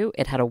menu.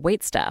 It had a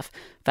waitstaff.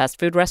 Fast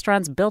food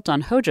restaurants built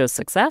on Hojo's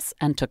success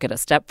and took it a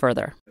step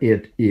further.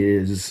 It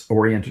is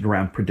oriented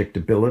around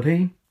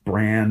predictability,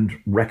 brand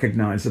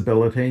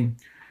recognizability,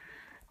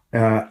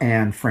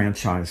 and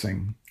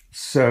franchising.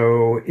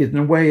 So in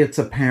a way, it's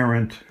a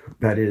parent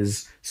that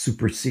is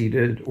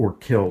superseded or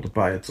killed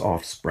by its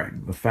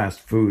offspring. The fast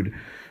food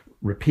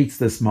repeats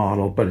this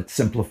model, but it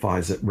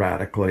simplifies it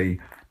radically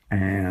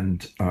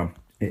and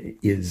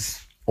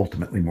is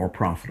ultimately more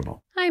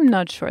profitable. I'm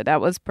not sure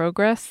that was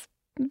progress,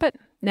 but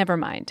never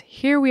mind.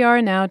 Here we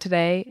are now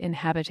today,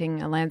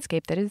 inhabiting a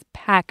landscape that is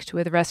packed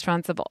with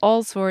restaurants of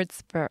all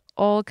sorts for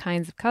all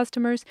kinds of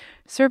customers,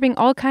 serving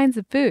all kinds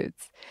of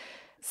foods.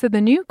 So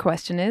the new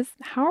question is,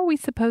 how are we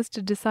supposed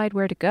to decide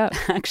where to go?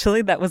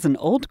 Actually, that was an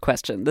old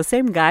question. The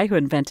same guy who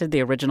invented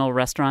the original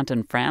restaurant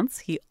in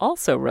France, he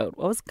also wrote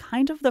what was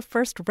kind of the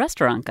first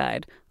restaurant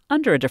guide,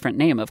 under a different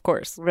name, of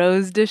course.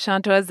 Rose de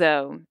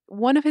Chantoiseau.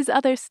 One of his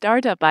other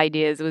startup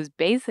ideas was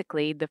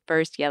basically the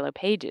first yellow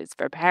pages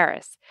for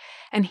Paris.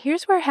 And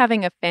here's where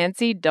having a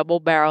fancy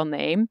double-barrel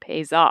name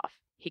pays off.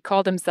 He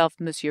called himself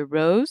Monsieur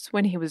Rose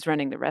when he was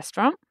running the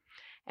restaurant.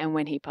 And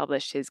when he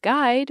published his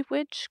guide,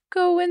 which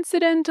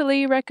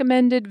coincidentally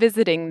recommended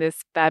visiting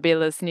this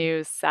fabulous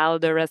new salle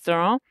de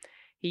restaurant,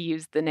 he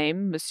used the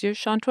name Monsieur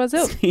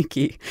Chantoiseau.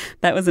 Sneaky.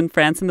 That was in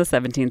France in the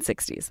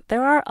 1760s.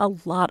 There are a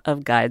lot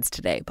of guides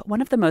today, but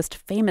one of the most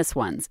famous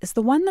ones is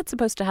the one that's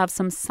supposed to have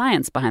some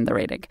science behind the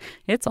rating.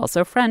 It's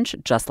also French,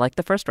 just like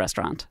the first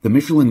restaurant. The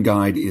Michelin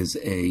Guide is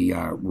a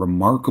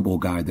remarkable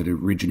guide that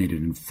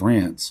originated in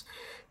France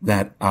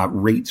that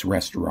rates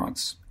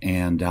restaurants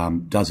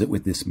and does it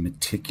with this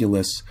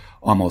meticulous,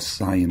 almost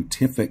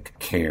scientific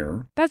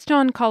care. That's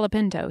John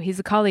Colapinto. He's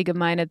a colleague of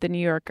mine at The New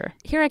Yorker.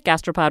 Here at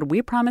Gastropod,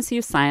 we promise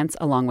you science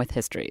along with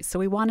history. So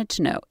we wanted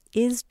to know,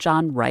 is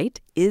John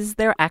right? Is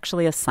there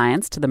actually a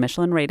science to the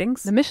Michelin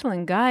ratings? The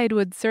Michelin Guide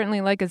would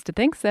certainly like us to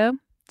think so.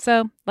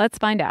 So let's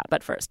find out.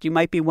 But first, you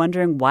might be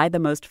wondering why the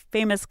most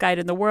famous guide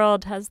in the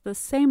world has the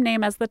same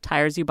name as the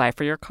tires you buy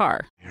for your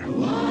car.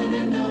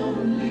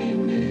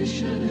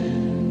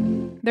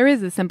 There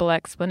is a simple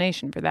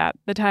explanation for that.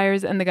 The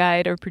tires and the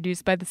guide are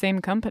produced by the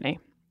same company.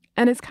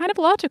 And it's kind of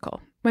logical.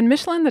 When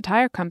Michelin, the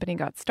tire company,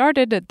 got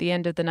started at the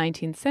end of the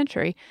 19th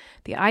century,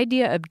 the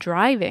idea of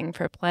driving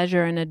for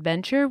pleasure and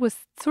adventure was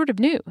sort of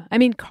new. I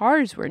mean,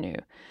 cars were new.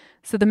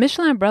 So the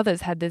Michelin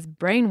brothers had this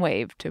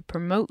brainwave to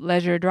promote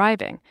leisure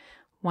driving.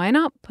 Why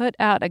not put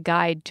out a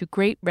guide to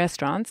great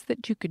restaurants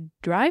that you could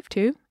drive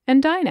to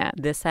and dine at?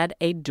 This had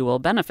a dual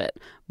benefit.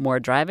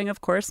 More driving,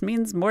 of course,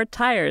 means more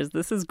tires.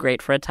 This is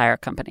great for a tire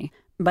company.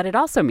 But it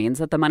also means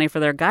that the money for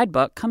their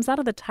guidebook comes out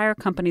of the tire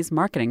company's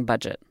marketing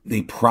budget.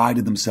 They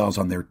prided themselves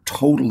on their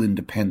total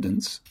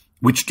independence,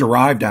 which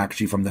derived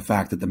actually from the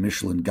fact that the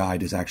Michelin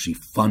Guide is actually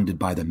funded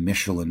by the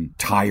Michelin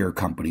Tire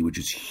Company, which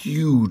is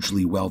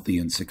hugely wealthy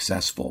and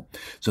successful.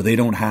 So they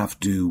don't have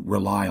to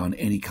rely on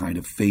any kind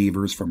of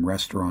favors from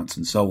restaurants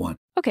and so on.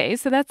 Okay,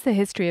 so that's the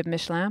history of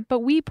Michelin,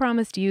 but we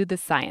promised you the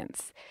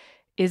science.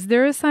 Is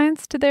there a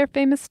science to their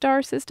famous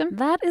star system?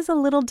 That is a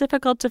little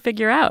difficult to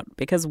figure out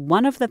because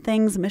one of the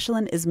things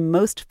Michelin is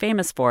most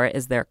famous for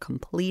is their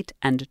complete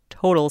and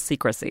total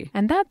secrecy.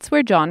 And that's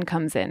where John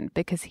comes in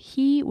because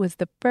he was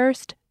the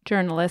first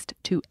journalist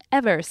to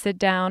ever sit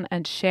down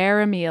and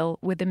share a meal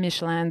with a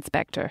Michelin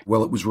inspector.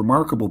 Well, it was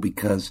remarkable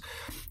because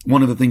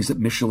one of the things that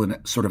Michelin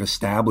sort of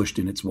established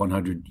in its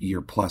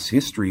 100-year-plus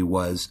history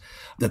was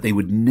that they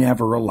would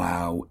never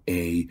allow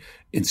a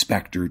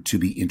inspector to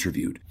be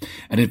interviewed.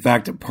 And in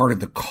fact, part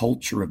of the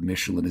culture of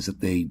Michelin is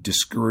that they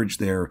discourage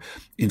their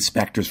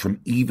inspectors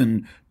from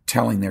even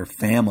telling their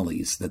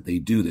families that they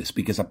do this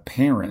because a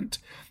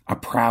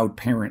proud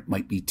parent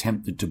might be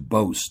tempted to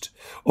boast,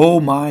 oh,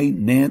 my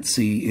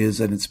Nancy is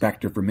an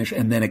inspector for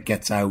Michelin, and then it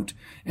gets out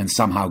and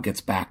somehow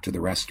gets back to the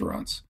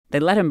restaurants. They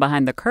let him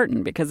behind the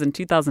curtain because in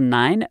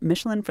 2009,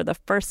 Michelin for the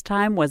first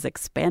time was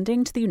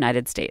expanding to the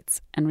United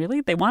States. And really,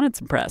 they wanted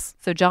some press.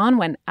 So John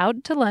went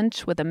out to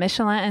lunch with a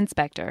Michelin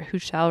inspector who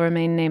shall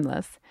remain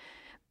nameless.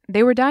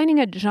 They were dining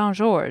at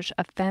Jean-Georges,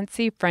 a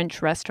fancy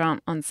French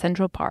restaurant on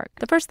Central Park.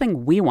 The first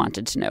thing we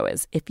wanted to know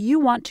is, if you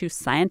want to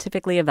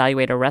scientifically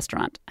evaluate a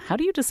restaurant, how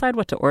do you decide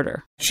what to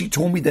order? She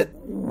told me that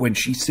when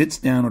she sits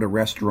down at a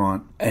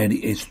restaurant and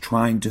is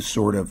trying to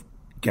sort of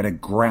get a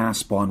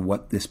grasp on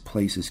what this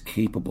place is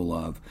capable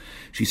of,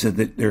 she said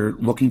that they're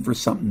looking for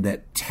something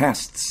that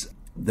tests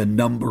the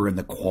number and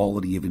the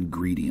quality of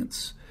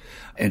ingredients.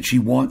 And she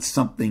wants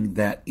something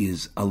that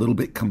is a little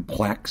bit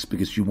complex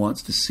because she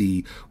wants to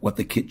see what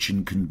the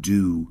kitchen can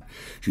do.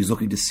 She's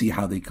looking to see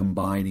how they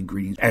combine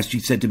ingredients. As she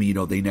said to me,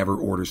 they never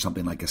order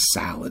something like a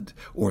salad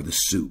or the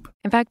soup.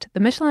 In fact, the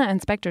Michelin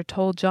inspector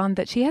told John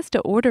that she has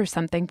to order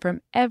something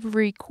from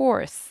every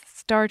course,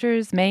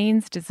 starters,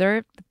 mains,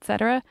 dessert,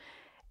 etc.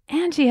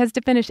 And she has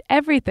to finish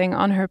everything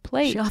on her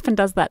plate. She often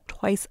does that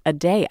twice a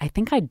day. I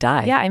think I'd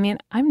die. Yeah, I mean,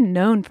 I'm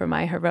known for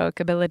my heroic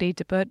ability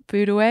to put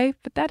food away,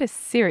 but that is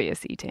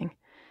serious eating.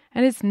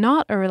 And it's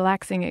not a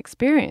relaxing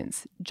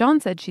experience. John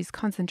said she's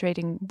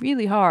concentrating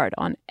really hard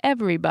on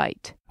every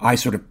bite. I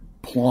sort of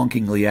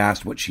plonkingly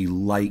asked what she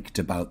liked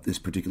about this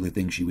particular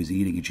thing she was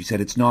eating, and she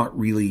said it's not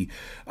really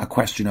a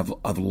question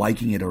of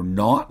liking it or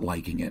not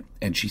liking it.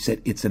 And she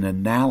said it's an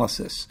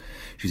analysis.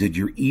 She said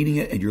you're eating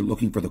it and you're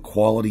looking for the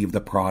quality of the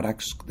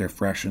products, their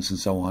freshness and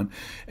so on.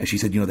 And she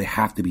said, they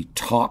have to be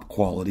top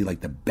quality,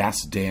 like the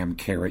best damn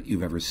carrot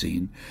you've ever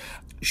seen.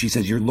 She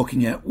says you're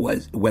looking at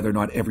whether or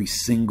not every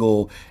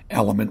single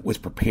element was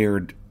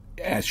prepared,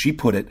 as she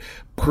put it,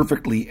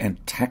 perfectly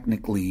and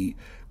technically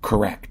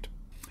correct.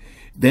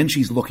 Then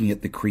she's looking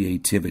at the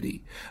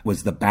creativity.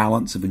 Was the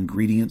balance of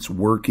ingredients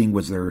working?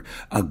 Was there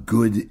a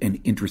good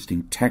and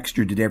interesting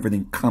texture? Did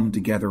everything come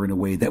together in a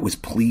way that was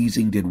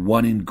pleasing? Did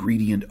one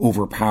ingredient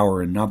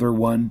overpower another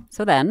one?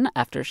 So then,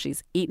 after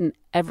she's eaten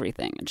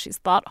everything and she's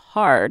thought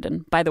hard,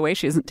 and by the way,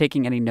 she isn't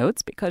taking any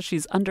notes because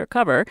she's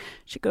undercover,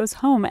 she goes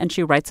home and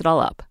she writes it all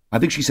up. I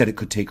think she said it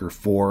could take her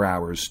 4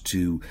 hours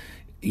to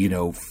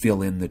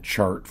fill in the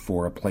chart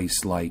for a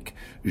place like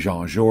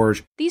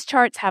Jean-Georges. These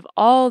charts have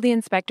all the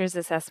inspector's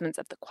assessments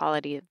of the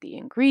quality of the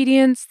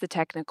ingredients, the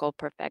technical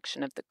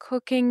perfection of the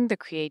cooking, the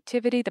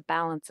creativity, the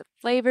balance of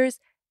flavors,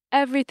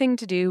 everything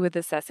to do with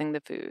assessing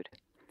the food.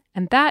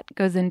 And that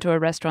goes into a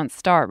restaurant's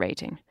star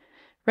rating.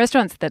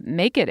 Restaurants that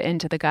make it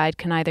into the guide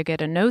can either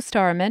get a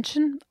no-star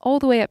mention all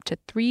the way up to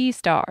 3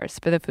 stars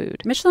for the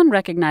food. Michelin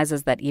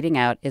recognizes that eating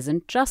out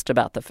isn't just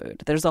about the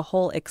food. There's a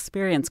whole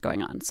experience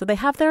going on. So they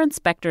have their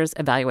inspectors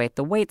evaluate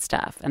the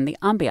waitstaff and the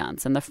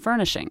ambiance and the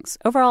furnishings.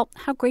 Overall,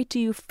 how great do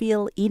you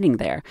feel eating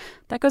there?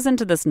 That goes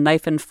into this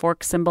knife and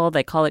fork symbol.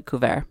 They call it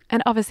couvert.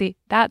 And obviously,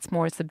 that's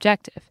more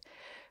subjective.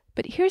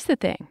 But here's the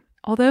thing.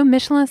 Although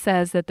Michelin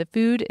says that the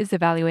food is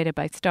evaluated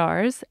by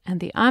stars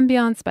and the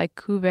ambiance by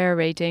couvert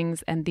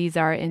ratings, and these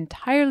are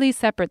entirely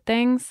separate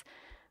things,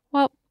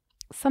 well,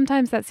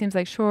 sometimes that seems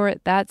like, sure,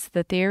 that's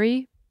the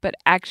theory, but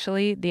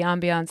actually the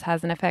ambiance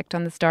has an effect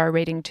on the star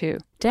rating too.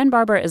 Dan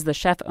Barber is the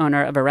chef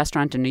owner of a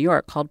restaurant in New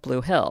York called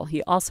Blue Hill.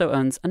 He also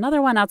owns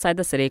another one outside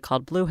the city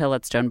called Blue Hill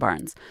at Stone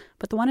Barns.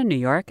 But the one in New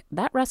York,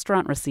 that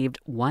restaurant received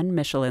 1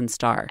 Michelin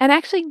star. And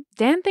actually,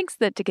 Dan thinks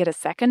that to get a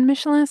second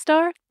Michelin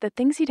star, the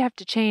things he'd have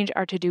to change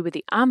are to do with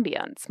the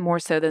ambiance more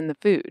so than the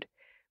food.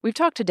 We've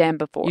talked to Dan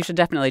before. You should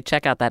definitely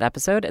check out that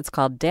episode. It's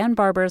called Dan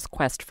Barber's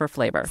Quest for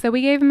Flavor. So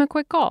we gave him a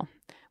quick call.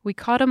 We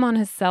caught him on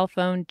his cell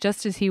phone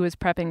just as he was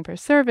prepping for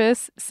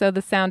service, so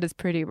the sound is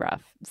pretty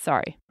rough.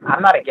 Sorry.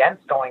 I'm not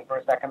against going for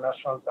a second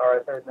Michelin star or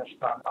a third Michelin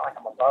star. It's not like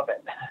I'm above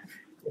it.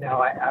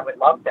 I would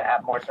love to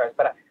have more stars,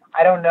 but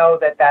I don't know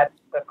that that's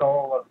the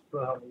goal of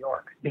Blue Hill, New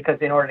York. Because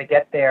in order to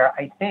get there,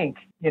 I think,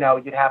 you'd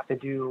have to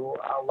do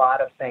a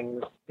lot of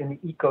things in the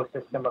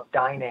ecosystem of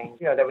dining,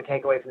 that would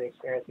take away from the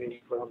experience of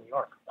eating Blue Hill, New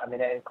York. I mean,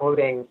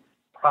 including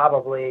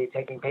probably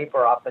taking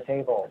paper off the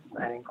tables,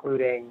 and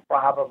including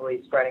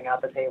probably spreading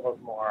out the tables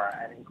more,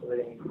 and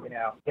including,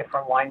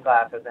 different wine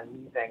glasses and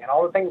moving, and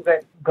all the things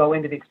that go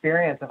into the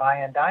experience of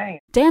high-end dining.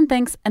 Dan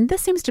thinks, and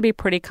this seems to be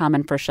pretty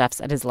common for chefs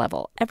at his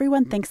level,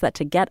 everyone thinks that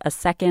to get a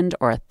second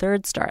or a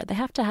third star, they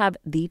have to have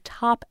the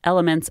top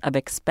elements of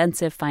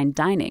expensive fine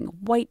dining: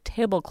 white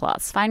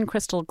tablecloths, fine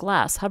crystal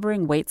glass,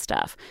 hovering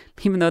waitstaff,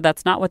 even though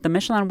that's not what the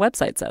Michelin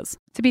website says.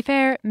 To be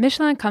fair,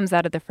 Michelin comes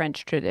out of the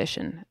French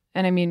tradition.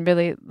 And I mean,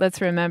 really,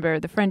 let's remember,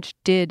 the French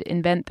did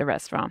invent the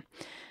restaurant.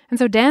 And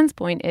so Dan's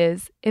point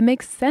is, it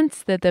makes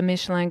sense that the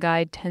Michelin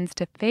Guide tends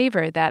to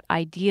favor that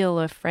ideal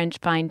of French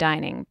fine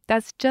dining.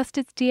 That's just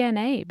its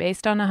DNA,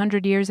 based on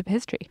 100 years of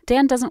history.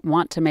 Dan doesn't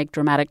want to make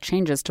dramatic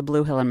changes to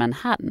Blue Hill in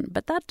Manhattan,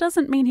 but that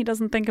doesn't mean he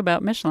doesn't think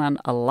about Michelin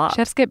a lot.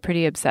 Chefs get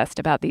pretty obsessed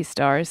about these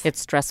stars.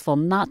 It's stressful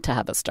not to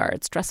have a star.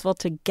 It's stressful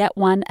to get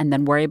one and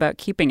then worry about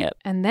keeping it.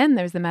 And then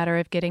there's the matter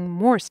of getting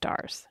more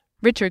stars.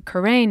 Richard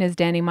Corain is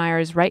Danny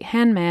Meyer's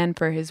right-hand man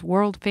for his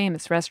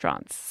world-famous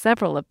restaurants.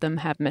 Several of them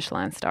have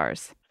Michelin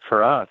stars.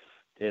 For us,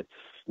 it's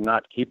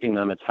not keeping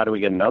them, it's how do we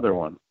get another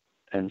one?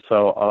 And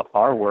so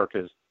our work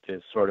is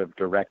sort of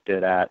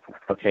directed at,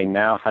 okay,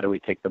 now how do we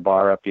take the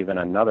bar up even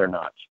another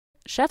notch?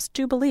 Chefs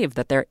do believe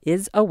that there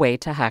is a way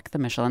to hack the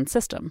Michelin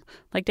system.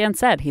 Like Dan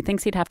said, he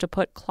thinks he'd have to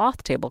put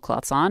cloth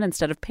tablecloths on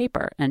instead of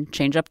paper, and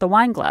change up the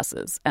wine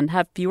glasses, and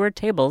have fewer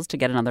tables to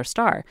get another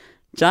star.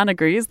 John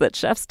agrees that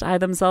chefs tie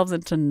themselves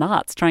into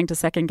knots trying to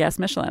second-guess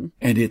Michelin.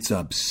 And it's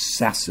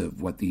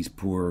obsessive what these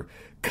poor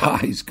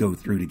guys go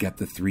through to get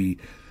the 3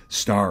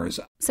 stars.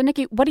 So,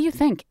 Nikki, what do you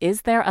think?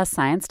 Is there a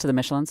science to the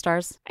Michelin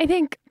stars? I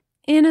think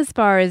in as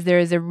far as there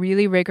is a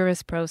really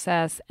rigorous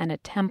process and a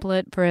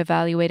template for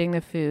evaluating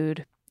the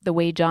food, the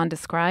way John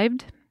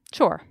described,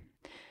 sure.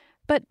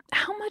 But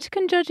how much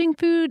can judging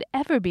food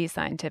ever be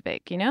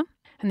scientific,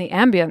 And the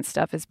ambient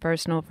stuff is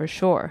personal for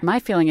sure. My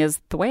feeling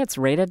is the way it's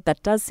rated,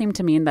 that does seem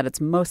to mean that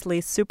it's mostly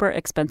super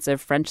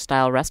expensive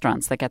French-style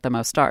restaurants that get the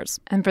most stars.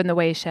 And from the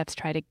way chefs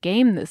try to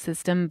game the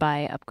system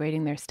by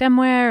upgrading their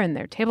stemware and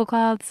their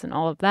tablecloths and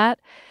all of that,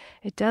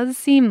 It does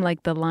seem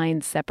like the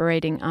line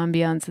separating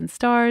ambiance and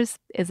stars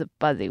is a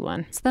fuzzy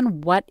one. So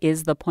then what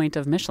is the point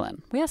of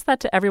Michelin? We asked that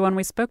to everyone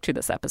we spoke to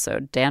this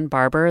episode. Dan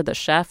Barber, the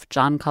chef,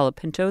 John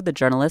Colapinto, the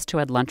journalist who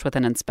had lunch with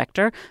an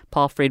inspector,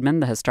 Paul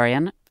Friedman, the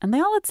historian, and they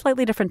all had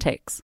slightly different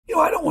takes.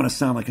 I don't want to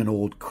sound like an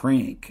old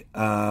crank,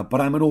 but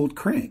I'm an old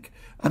crank.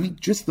 I mean,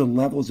 just the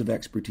levels of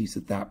expertise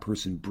that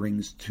person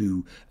brings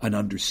to an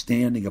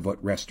understanding of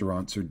what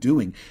restaurants are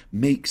doing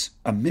makes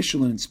a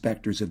Michelin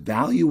inspector's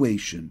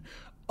evaluation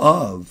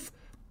of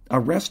a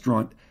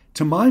restaurant,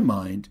 to my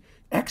mind,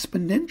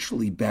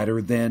 exponentially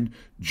better than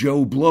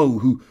Joe Blow,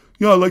 who,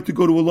 I like to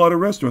go to a lot of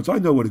restaurants. I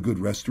know what a good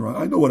restaurant,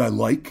 I know what I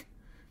like.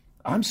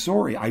 I'm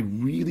sorry, I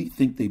really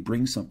think they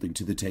bring something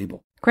to the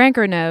table. Crank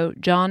or no,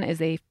 John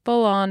is a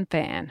full-on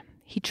fan.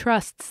 He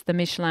trusts the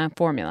Michelin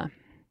formula.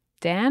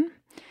 Dan?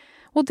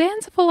 Well,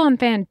 Dan's a full-on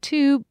fan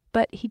too,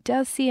 but he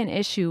does see an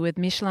issue with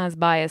Michelin's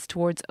bias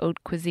towards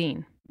haute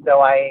cuisine.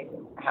 So I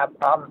have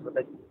problems with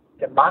the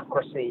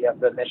democracy of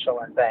the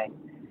Michelin thing.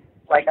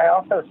 I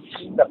also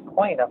see the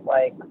point of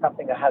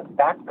something that has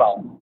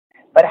backbone.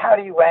 But how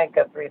do you rank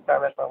a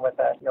 3-star Michelin with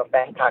a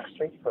Bangkok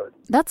street food?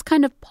 That's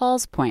kind of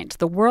Paul's point.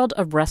 The world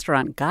of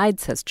restaurant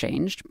guides has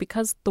changed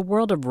because the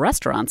world of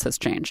restaurants has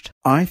changed.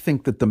 I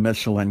think that the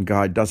Michelin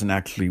Guide doesn't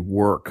actually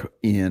work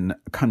in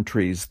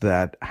countries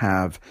that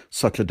have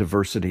such a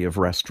diversity of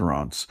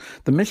restaurants.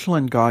 The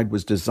Michelin Guide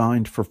was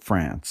designed for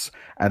France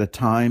at a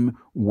time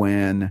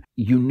when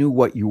you knew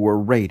what you were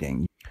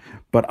rating.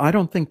 But I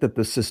don't think that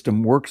the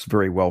system works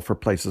very well for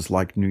places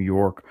like New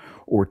York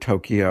or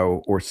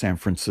Tokyo or San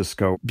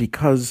Francisco,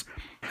 because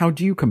how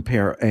do you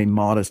compare a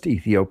modest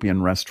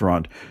Ethiopian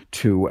restaurant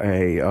to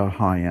a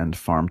high-end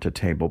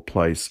farm-to-table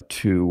place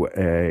to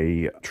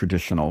a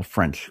traditional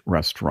French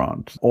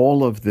restaurant?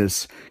 All of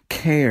this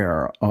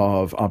care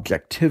of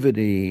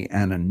objectivity,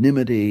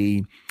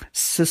 anonymity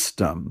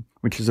system,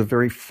 which is a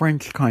very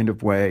French kind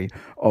of way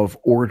of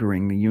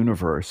ordering the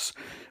universe,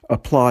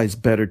 applies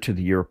better to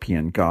the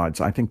European guides.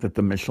 I think that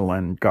the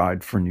Michelin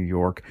Guide for New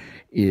York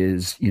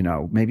is,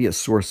 maybe a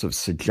source of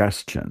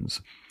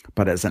suggestions,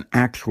 but as an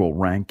actual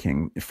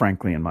ranking,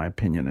 frankly, in my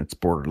opinion, it's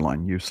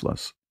borderline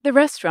useless. The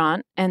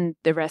restaurant and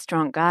the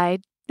restaurant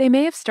guide, they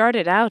may have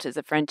started out as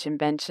a French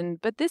invention,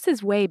 but this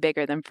is way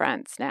bigger than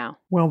France now.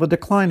 Well, the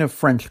decline of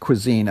French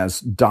cuisine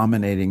as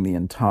dominating the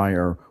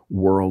entire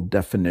world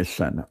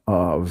definition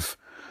of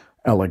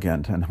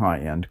elegant and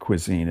high-end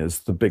cuisine is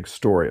the big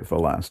story of the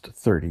last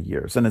 30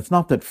 years. And it's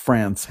not that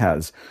France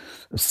has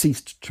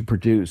ceased to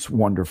produce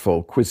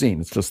wonderful cuisine.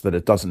 It's just that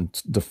it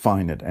doesn't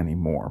define it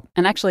anymore.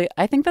 And actually,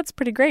 I think that's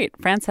pretty great.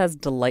 France has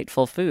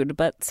delightful food,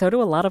 but so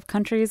do a lot of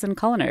countries and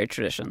culinary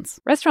traditions.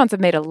 Restaurants have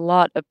made a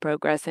lot of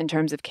progress in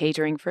terms of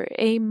catering for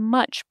a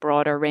much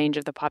broader range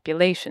of the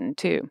population,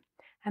 too.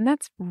 And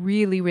that's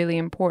really, really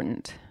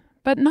important.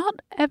 But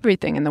not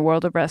everything in the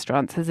world of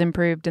restaurants has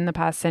improved in the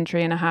past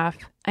century and a half.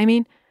 I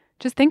mean,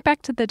 just think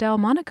back to the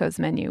Delmonico's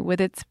menu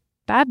with its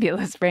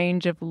fabulous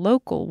range of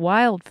local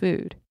wild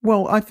food.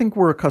 Well, I think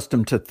we're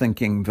accustomed to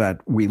thinking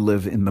that we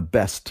live in the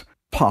best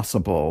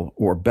possible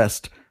or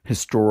best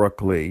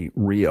historically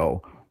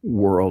real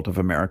world of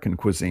American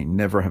cuisine.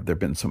 Never have there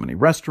been so many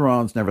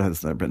restaurants, never has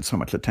there been so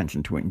much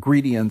attention to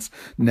ingredients,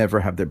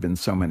 never have there been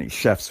so many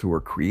chefs who are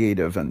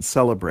creative and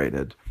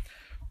celebrated.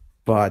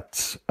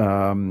 But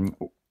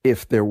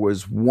if there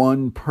was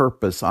one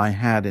purpose I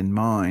had in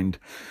mind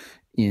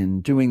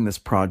in doing this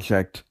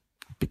project,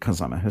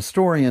 because I'm a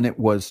historian, it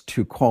was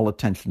to call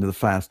attention to the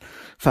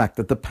fact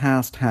that the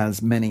past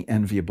has many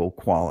enviable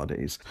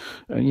qualities.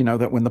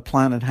 That when the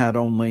planet had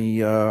only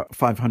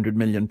 500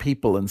 million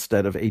people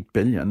instead of 8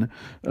 billion,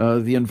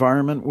 the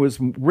environment was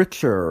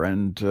richer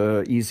and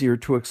easier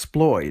to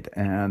exploit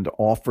and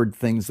offered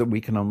things that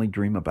we can only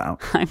dream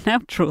about. I'm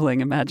now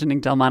drooling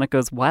imagining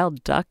Delmonico's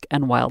wild duck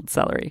and wild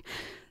celery.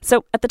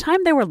 So at the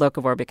time they were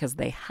locavore because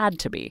they had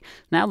to be.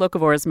 Now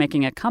locavore is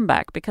making a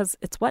comeback because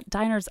it's what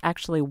diners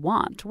actually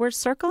want. We're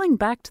circling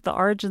back to the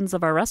origins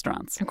of our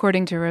restaurants.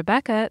 According to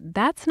Rebecca,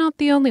 that's not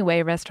the only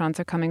way restaurants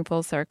are coming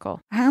full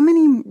circle. How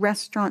many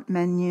restaurant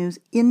menus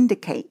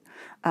indicate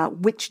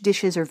which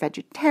dishes are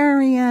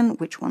vegetarian,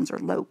 which ones are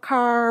low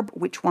carb,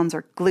 which ones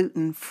are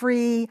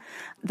gluten-free?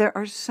 There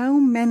are so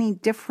many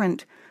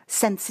different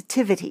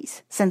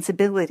sensibilities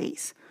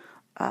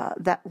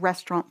that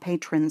restaurant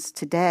patrons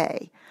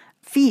today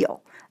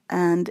feel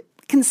and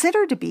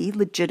consider to be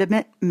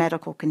legitimate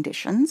medical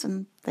conditions,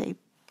 and they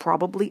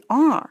probably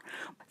are.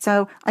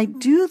 So I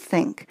do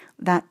think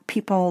that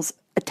people's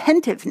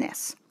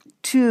attentiveness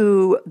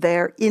to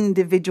their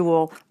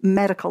individual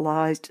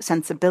medicalized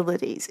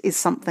sensibilities is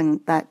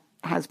something that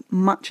has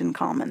much in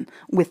common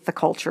with the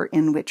culture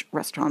in which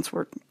restaurants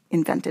were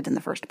invented in the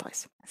first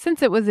place.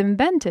 Since it was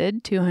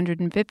invented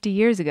 250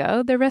 years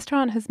ago, the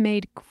restaurant has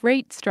made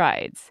great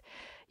strides.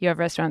 You have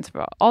restaurants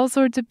for all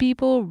sorts of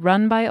people,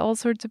 run by all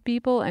sorts of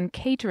people, and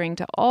catering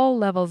to all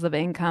levels of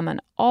income and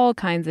all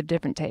kinds of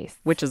different tastes.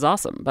 Which is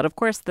awesome. But of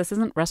course, this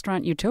isn't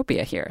restaurant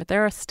utopia here.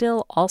 There are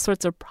still all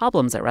sorts of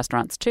problems at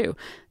restaurants, too.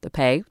 The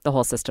pay, the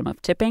whole system of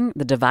tipping,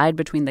 the divide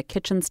between the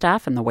kitchen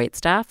staff and the wait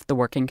staff, the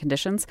working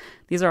conditions.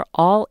 These are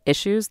all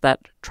issues that,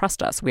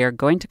 trust us, we are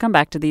going to come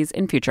back to these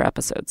in future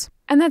episodes.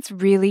 And that's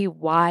really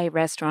why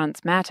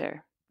restaurants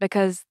matter.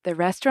 Because the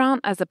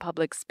restaurant as a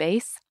public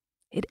space,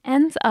 it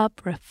ends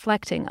up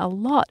reflecting a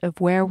lot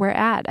of where we're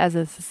at as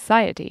a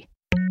society.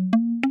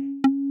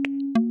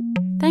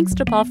 Thanks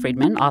to Paul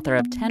Friedman, author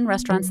of 10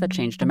 Restaurants That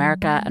Changed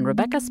America, and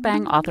Rebecca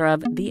Spang, author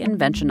of The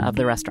Invention of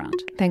the Restaurant.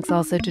 Thanks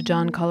also to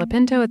John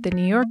Colapinto at The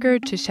New Yorker,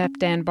 to Chef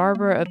Dan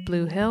Barber of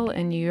Blue Hill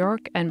in New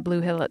York and Blue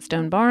Hill at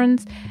Stone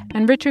Barns,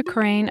 and Richard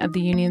Corain of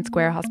the Union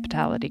Square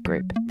Hospitality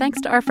Group. Thanks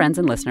to our friends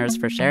and listeners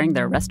for sharing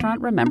their restaurant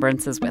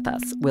remembrances with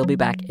us. We'll be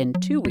back in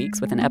 2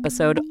 weeks with an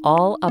episode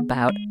all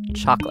about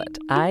chocolate.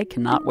 I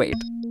cannot wait.